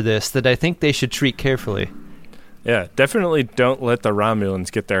potential for this that I think they should treat carefully. Yeah, definitely don't let the Romulans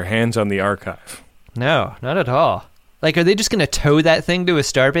get their hands on the archive. No, not at all. Like, are they just going to tow that thing to a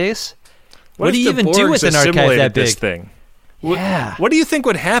starbase? What do you even do with an archive that big? This thing? Yeah. What do you think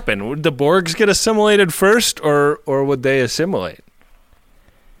would happen? Would the Borgs get assimilated first, or would they assimilate?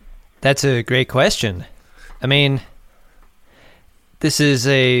 That's a great question. I mean, this is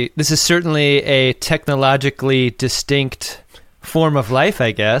certainly a technologically distinct form of life,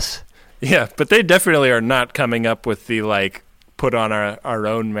 I guess. Yeah, but they definitely are not coming up with the like put on our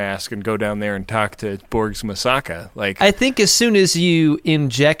own mask and go down there and talk to Borg's Masaka. Like, I think as soon as you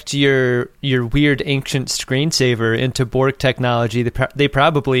inject your weird ancient screensaver into Borg technology, they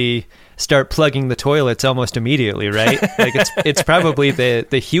probably start plugging the toilets almost immediately, right? Like it's probably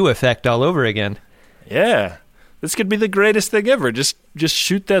the Hugh effect all over again. Yeah. This could be the greatest thing ever. Just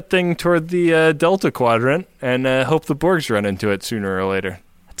shoot that thing toward the Delta Quadrant and hope the Borgs run into it sooner or later.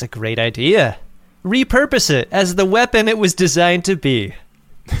 That's a great idea. Repurpose it as the weapon it was designed to be.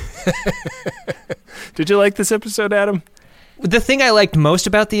 Did you like this episode, Adam? The thing I liked most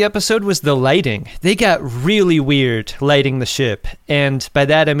about the episode was the lighting. They got really weird lighting the ship. And by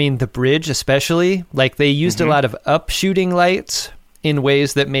that, I mean the bridge especially. Like, they used a lot of up-shooting lights in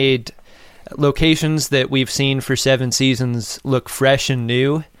ways that made locations that we've seen for 7 seasons look fresh and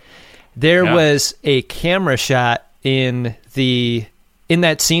new. There was a camera shot in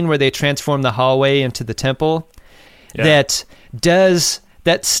that scene where they transform the hallway into the temple that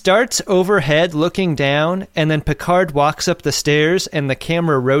starts overhead looking down, and then Picard walks up the stairs and the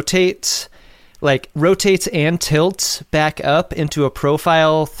camera rotates and tilts back up into a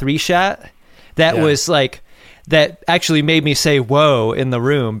profile 3-shot. That actually made me say whoa in the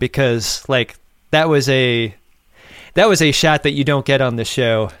room, because like that was a shot that you don't get on the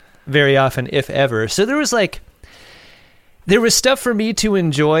show very often, if ever. So there was stuff for me to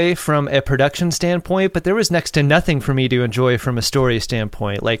enjoy from a production standpoint, but there was next to nothing for me to enjoy from a story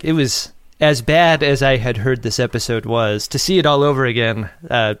standpoint. Like, it was as bad as I had heard this episode was. To see it all over again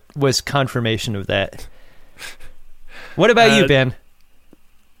was confirmation of that. What about you, Ben?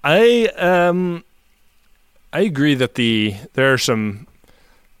 I agree that there are some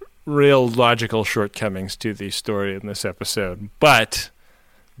real logical shortcomings to the story in this episode. But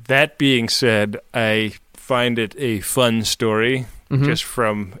that being said, I find it a fun story, just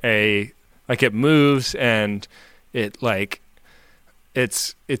from it moves, and it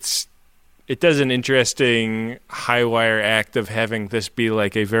does an interesting high wire act of having this be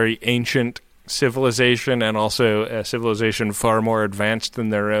like a very ancient civilization and also a civilization far more advanced than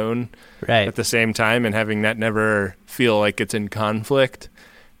their own at the same time, and having that never feel like it's in conflict.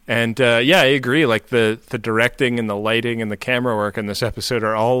 And I agree, like the directing and the lighting and the camera work in this episode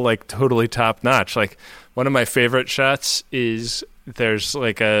are all like totally top notch. Like, one of my favorite shots is there's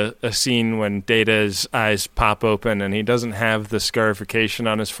like a scene when Data's eyes pop open and he doesn't have the scarification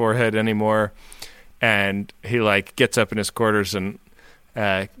on his forehead anymore, and he like gets up in his quarters and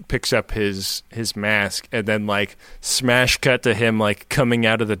picks up his mask, and then like smash cut to him like coming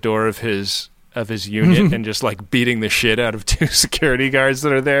out of the door of his unit and just like beating the shit out of 2 security guards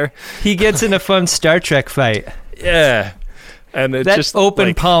that are there. He gets in a fun Star Trek fight. Yeah. And it's that just open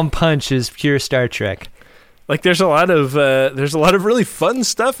like, palm punch is pure Star Trek. Like, there's a lot of really fun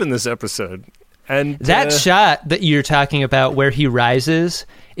stuff in this episode. And that shot that you're talking about where he rises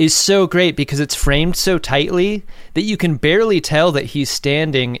is so great because it's framed so tightly that you can barely tell that he's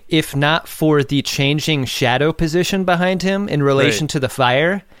standing, if not for the changing shadow position behind him in relation to the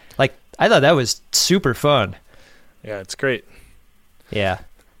fire. Like, I thought that was super fun. Yeah, it's great. Yeah.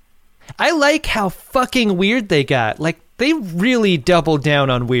 I like how fucking weird they got. Like, they really doubled down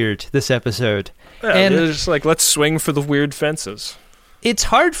on weird this episode. Yeah, and they're just like, let's swing for the weird fences. It's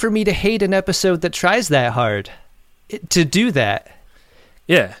hard for me to hate an episode that tries that hard to do that.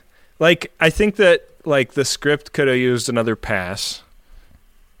 Yeah. Like, I think that, like, the script could have used another pass.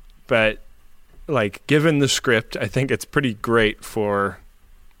 But, like, given the script, I think it's pretty great for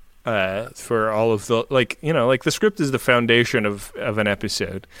all of the, like, you know, like, the script is the foundation of an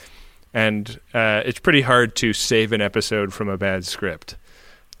episode. And it's pretty hard to save an episode from a bad script.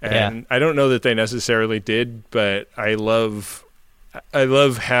 And I don't know that they necessarily did, but I love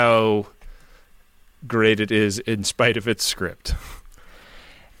how great it is in spite of its script.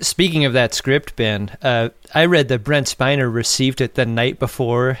 Speaking of that script, Ben, I read that Brent Spiner received it the night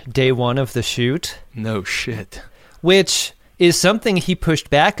before day 1 of the shoot. No shit. Which is something he pushed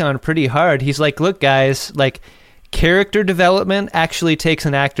back on pretty hard. He's like, look, guys, like, character development actually takes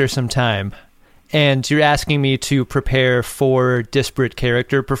an actor some time. And you're asking me to prepare 4 disparate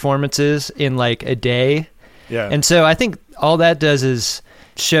character performances in, like, a day. Yeah. And so I think all that does is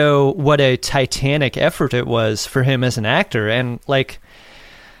show what a titanic effort it was for him as an actor. And, like,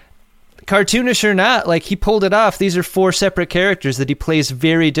 cartoonish or not, like, he pulled it off. These are 4 separate characters that he plays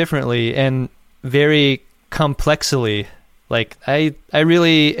very differently and very complexly. Like, I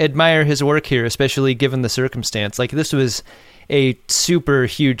really admire his work here, especially given the circumstance. Like, this was a super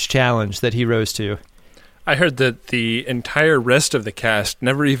huge challenge that he rose to. I heard that the entire rest of the cast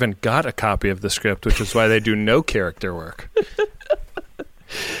never even got a copy of the script, which is why they do no character work.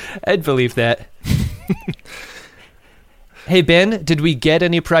 I'd believe that. Hey, Ben, did we get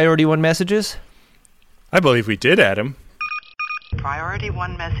any Priority 1 messages? I believe we did, Adam. Priority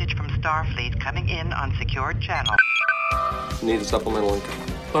 1 message from Starfleet coming in on secured channel. Need a supplemental income.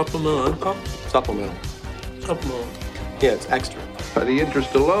 Supplemental income? Supplemental. Yeah, it's extra. The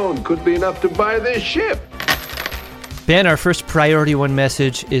interest alone could be enough to buy this ship. Ben, our first Priority 1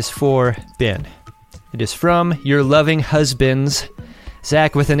 message is for Ben. It is from your loving husbands,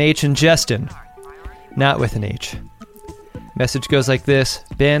 Zach with an H and Justin, not with an H. Message goes like this.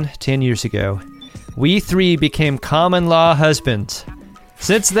 Ben, 10 years ago, we three became common law husbands.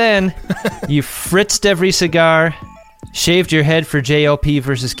 Since then, you fritzed every cigar, shaved your head for JLP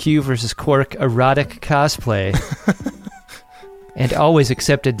versus Q versus Quark erotic cosplay, and always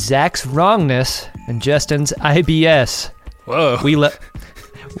accepted Zach's wrongness and Justin's IBS. Whoa. We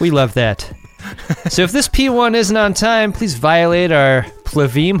love that. So if this P1 isn't on time, please violate our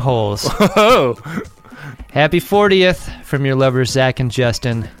pleveme holes. Whoa. Happy 40th from your lovers Zach and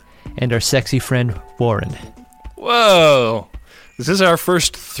Justin and our sexy friend Warren. Whoa. Is this our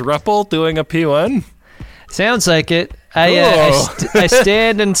first throuple doing a P1? Sounds like it. I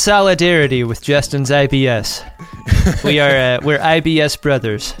stand in solidarity with Justin's IBS. We're IBS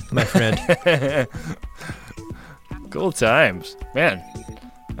brothers, my friend. Cool times. Man,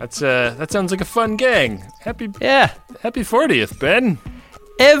 that sounds like a fun gang. Happy 40th, Ben.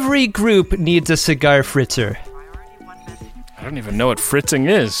 Every group needs a cigar fritzer. I don't even know what fritzing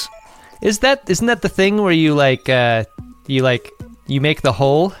is. Isn't that the thing where you make the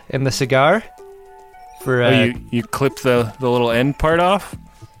hole in the cigar? You clip the little end part off?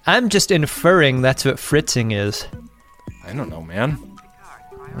 I'm just inferring that's what fritzing is. I don't know, man.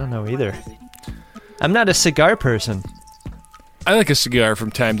 I don't know either. I'm not a cigar person. I like a cigar from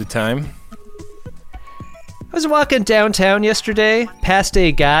time to time. I was walking downtown yesterday, past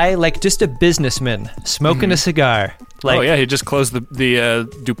a guy, just a businessman, smoking a cigar. He just closed the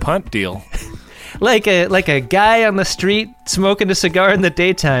DuPont deal. like a guy on the street smoking a cigar in the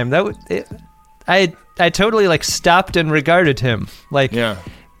daytime. I totally stopped and regarded him.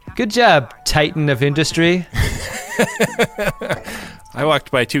 Good job, titan of industry. I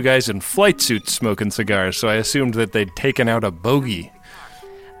walked by two guys in flight suits smoking cigars, so I assumed that they'd taken out a bogey.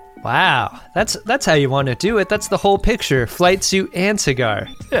 Wow, that's how you want to do it. That's the whole picture, flight suit and cigar.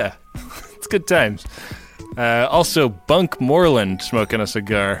 Yeah, it's good times. Also, Bunk Moreland smoking a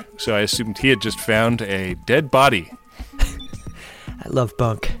cigar, so I assumed he had just found a dead body. I love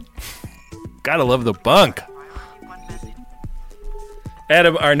Bunk. Gotta love the Bunk.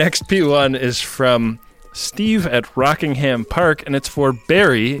 Adam, our next P1 is from Steve at Rockingham Park, and it's for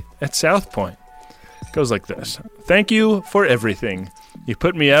Barry at South Point. It goes like this. Thank you for everything. You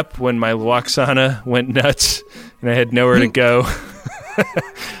put me up when my Luoxana went nuts and I had nowhere to go.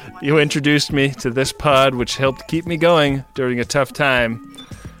 You introduced me to this pod, which helped keep me going during a tough time.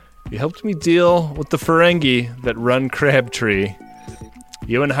 You helped me deal with the Ferengi that run Crabtree.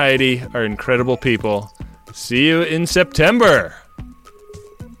 You and Heidi are incredible people. See you in September.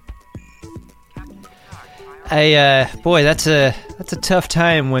 Boy, that's a tough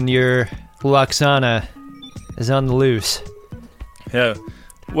time when your Luoxana is on the loose. Yeah.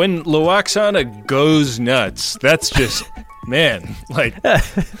 When Luoxana goes nuts, that's just, man,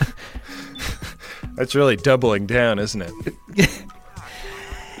 that's really doubling down, isn't it?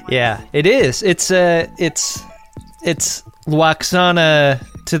 Yeah, it is. It's Luoxana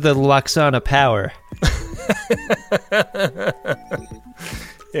to the Luoxana power.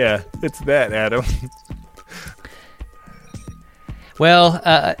 Yeah, it's that, Adam. Well,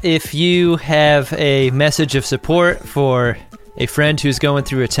 if you have a message of support for a friend who's going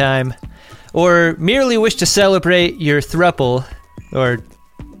through a time, or merely wish to celebrate your throuple, or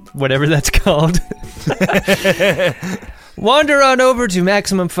whatever that's called, wander on over to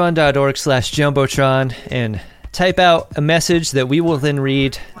MaximumFun.org/Jumbotron and type out a message that we will then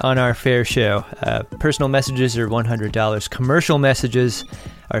read on our fair show. Personal messages are $100. Commercial messages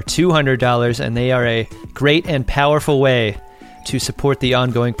are $200, and they are a great and powerful way to support the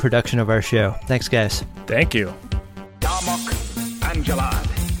ongoing production of our show. Thanks, guys. Thank you.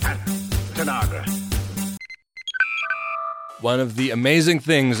 One of the amazing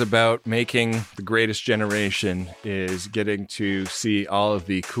things about making The Greatest Generation is getting to see all of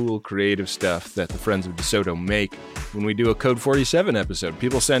the cool creative stuff that the Friends of DeSoto make when we do a Code 47 episode.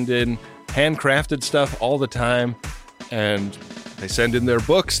 People send in handcrafted stuff all the time, and they send in their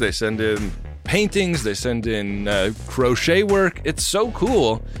books, they send in paintings, they send in crochet work. It's so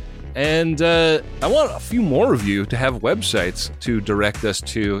cool. And I want a few more of you to have websites to direct us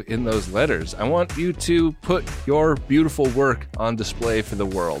to in those letters. I want you to put your beautiful work on display for the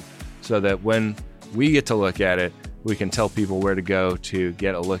world so that when we get to look at it, we can tell people where to go to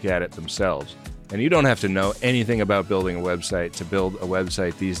get a look at it themselves. And you don't have to know anything about building a website to build a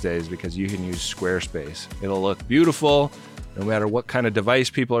website these days, because you can use Squarespace. It'll look beautiful no matter what kind of device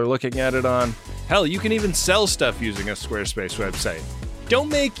people are looking at it on. Hell, you can even sell stuff using a Squarespace website. Don't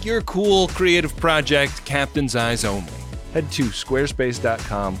make your cool creative project captain's eyes only. Head to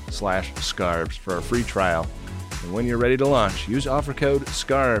squarespace.com/scarves for a free trial. And when you're ready to launch, use offer code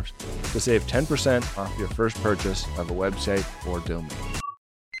SCARVES to save 10% off your first purchase of a website or domain.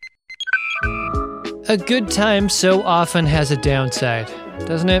 A good time so often has a downside,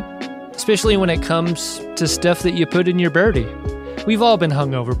 doesn't it? Especially when it comes to stuff that you put in your birdie. We've all been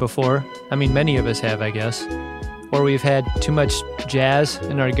hungover before. I mean, many of us have, I guess. Or we've had too much jazz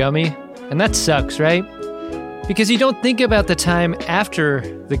in our gummy. And that sucks, right? Because you don't think about the time after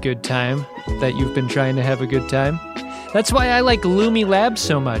the good time that you've been trying to have a good time. That's why I like Lumi Labs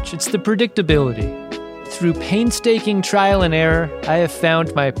so much. It's the predictability. Through painstaking trial and error, I have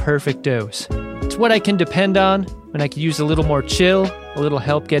found my perfect dose. It's what I can depend on when I could use a little more chill, a little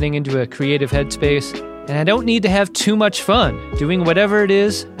help getting into a creative headspace, and I don't need to have too much fun doing whatever it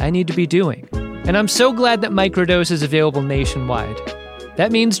is I need to be doing. And I'm so glad that Microdose is available nationwide.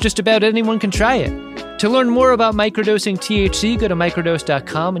 That means just about anyone can try it. To learn more about microdosing THC, go to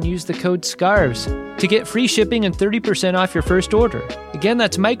microdose.com and use the code SCARVES to get free shipping and 30% off your first order. Again,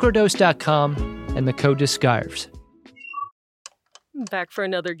 that's microdose.com and the code is SCARVES. Back for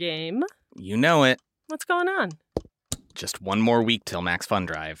another game. You know it. What's going on? Just one more week till Max Fun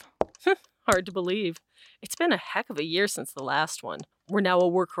Drive. Hard to believe. It's been a heck of a year since the last one. We're now a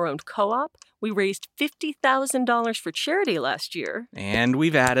worker-owned co-op. We raised $50,000 for charity last year. And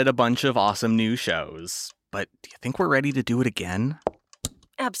we've added a bunch of awesome new shows. But do you think we're ready to do it again?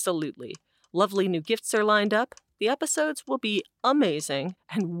 Absolutely. Lovely new gifts are lined up. The episodes will be amazing.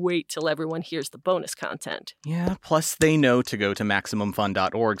 And wait till everyone hears the bonus content. Yeah, plus they know to go to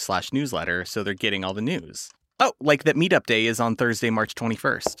MaximumFun.org/newsletter, so they're getting all the news. Oh, like that Meetup Day is on Thursday, March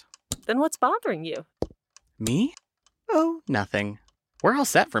 21st. Then what's bothering you? Me? Oh, nothing. We're all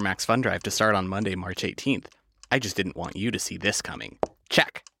set for Max Fun Drive to start on Monday, March 18th. I just didn't want you to see this coming.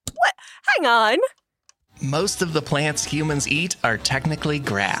 Check. What? Hang on. Most of the plants humans eat are technically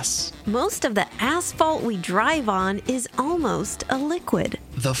grass. Most of the asphalt we drive on is almost a liquid.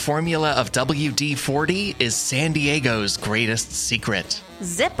 The formula of WD-40 is San Diego's greatest secret.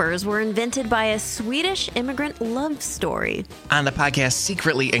 Zippers were invented by a Swedish immigrant love story. On the podcast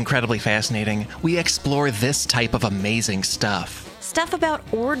Secretly Incredibly Fascinating, we explore this type of amazing stuff. Stuff about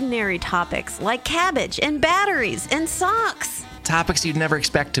ordinary topics like cabbage and batteries and socks. Topics you'd never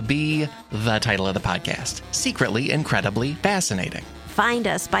expect to be the title of the podcast. Secretly Incredibly Fascinating. Find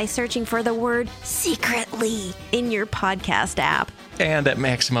us by searching for the word secretly in your podcast app. And at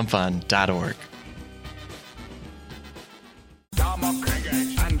MaximumFun.org.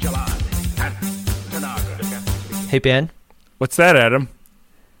 Hey, Ben. What's that, Adam?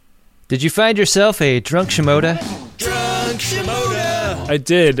 Did you find yourself a drunk Shimoda? Drunk Shimoda! I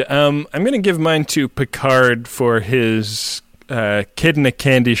did. I'm going to give mine to Picard for his kid in a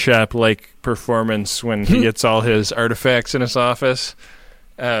candy shop-like performance when he gets all his artifacts in his office.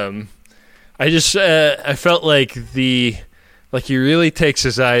 I felt like he really takes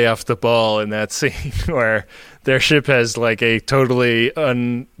his eye off the ball in that scene where their ship has like a totally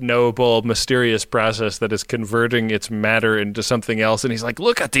unknowable, mysterious process that is converting its matter into something else. And he's like,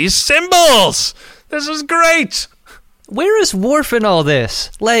 look at these symbols! This is great! Where is Worf in all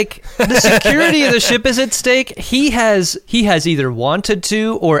this? Like, the security of the ship is at stake. He has either wanted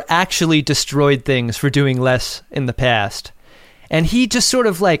to or actually destroyed things for doing less in the past. And he just sort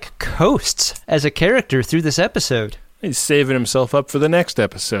of like coasts as a character through this episode. He's saving himself up for the next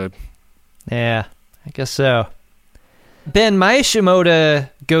episode. Yeah, I guess so. Ben, my Shimoda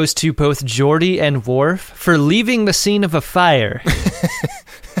goes to both Geordi and Worf for leaving the scene of a fire.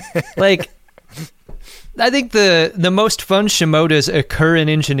 Like, I think the most fun Shimodas occur in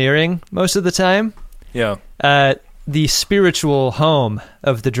engineering most of the time. Yeah. The spiritual home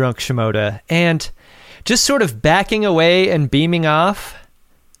of the drunk Shimoda. And just sort of backing away and beaming off.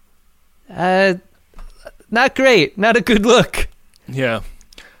 Not great. Not a good look. Yeah.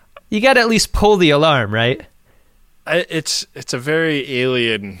 You got to at least pull the alarm, right? It's a very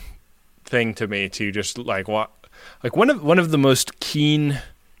alien thing to me to just like one of the most keen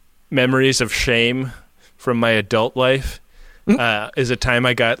memories of shame from my adult life is a time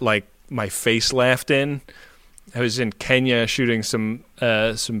I got like my face laughed in. I was in Kenya shooting some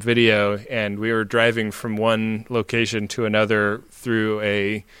video, and we were driving from one location to another through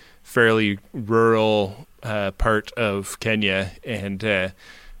a fairly rural part of Kenya, and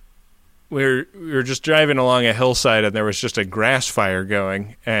we were just driving along a hillside, and there was just a grass fire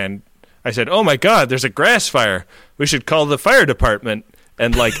going, and I said, "Oh my God, there's a grass fire. We should call the fire department."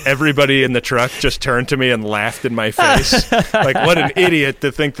 And, like, everybody in the truck just turned to me and laughed in my face. Like, what an idiot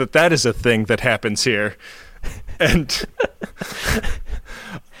to think that that is a thing that happens here. And,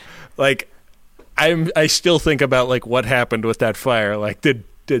 like, I still think about, like, what happened with that fire. Like, did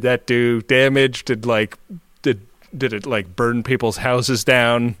that do damage? Did it, like, burn people's houses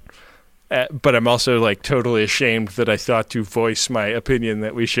down? But I'm also, like, totally ashamed that I thought to voice my opinion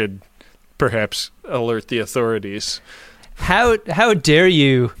that we should perhaps alert the authorities. How dare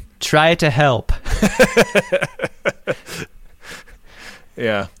you try to help?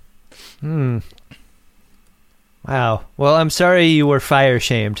 Yeah. Wow. Well, I'm sorry you were fire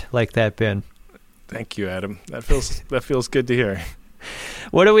shamed like that, Ben. Thank you, Adam. That feels good to hear.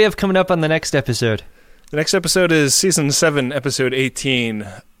 What do we have coming up on the next episode? The next episode is Season 7, Episode 18,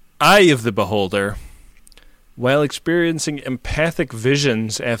 Eye of the Beholder. While experiencing empathic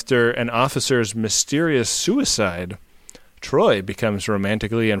visions after an officer's mysterious suicide, Troy becomes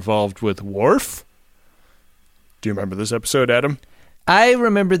romantically involved with Worf. Do you remember this episode, Adam? I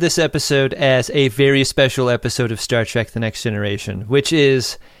remember this episode as a very special episode of Star Trek The Next Generation, which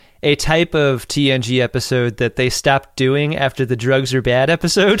is a type of TNG episode that they stopped doing after the drugs are bad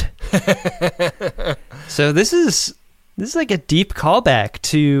episode. So this is like a deep callback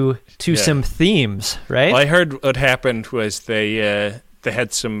to some themes, right? Well, I heard what happened was they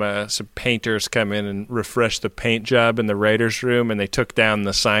had some painters come in and refresh the paint job in the writer's room, and they took down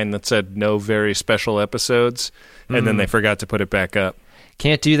the sign that said no very special episodes, and then they forgot to put it back up.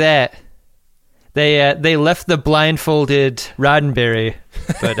 Can't do that. They left the blindfolded Roddenberry,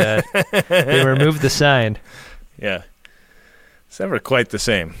 but they removed the sign. Yeah. It's never quite the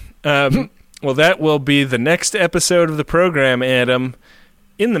same. Well, that will be the next episode of the program, Adam.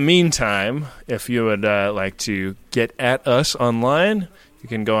 In the meantime, if you would like to get at us online, you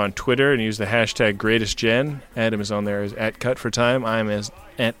can go on Twitter and use the hashtag GreatestGen. Adam is on there as @CutForTime. I'm as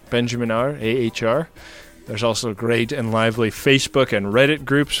 @BenjaminR, AHR. There's also great and lively Facebook and Reddit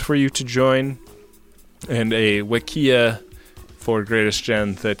groups for you to join, and a Wikia for Greatest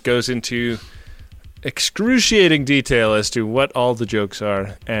Gen that goes into excruciating detail as to what all the jokes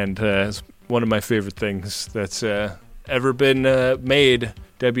are, and it's one of my favorite things that's ever been made,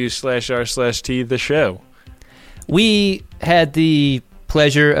 W/R/T, the show. We had the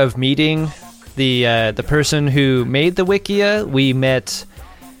pleasure of meeting the person who made the Wikia. We met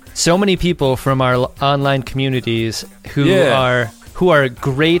so many people from our online communities who are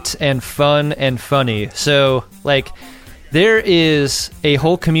great and fun and funny. So, like, there is a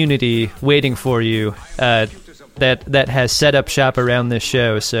whole community waiting for you that has set up shop around this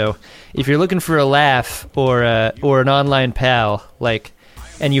show. So, if you're looking for a laugh or an online pal, like,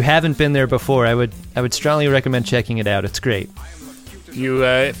 and you haven't been there before, I would strongly recommend checking it out. It's great.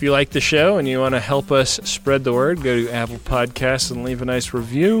 If you like the show and you want to help us spread the word, go to Apple Podcasts and leave a nice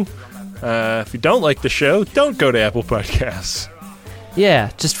review. If you don't like the show, don't go to Apple Podcasts. Yeah,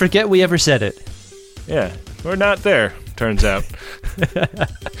 just forget we ever said it. Yeah, we're not there, turns out.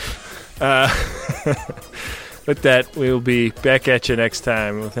 With that, we will be back at you next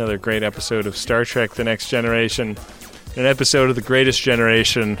time with another great episode of Star Trek The Next Generation, an episode of The Greatest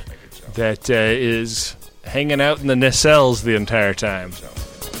Generation that is hanging out in the nacelles the entire time.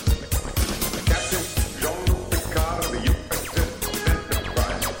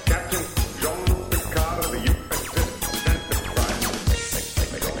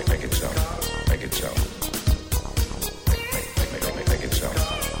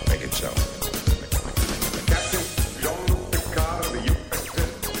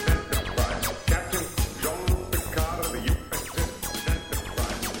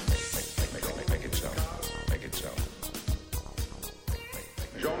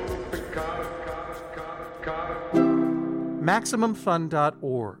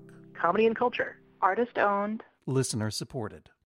 MaximumFun.org. Comedy and culture. Artist owned. Listener supported.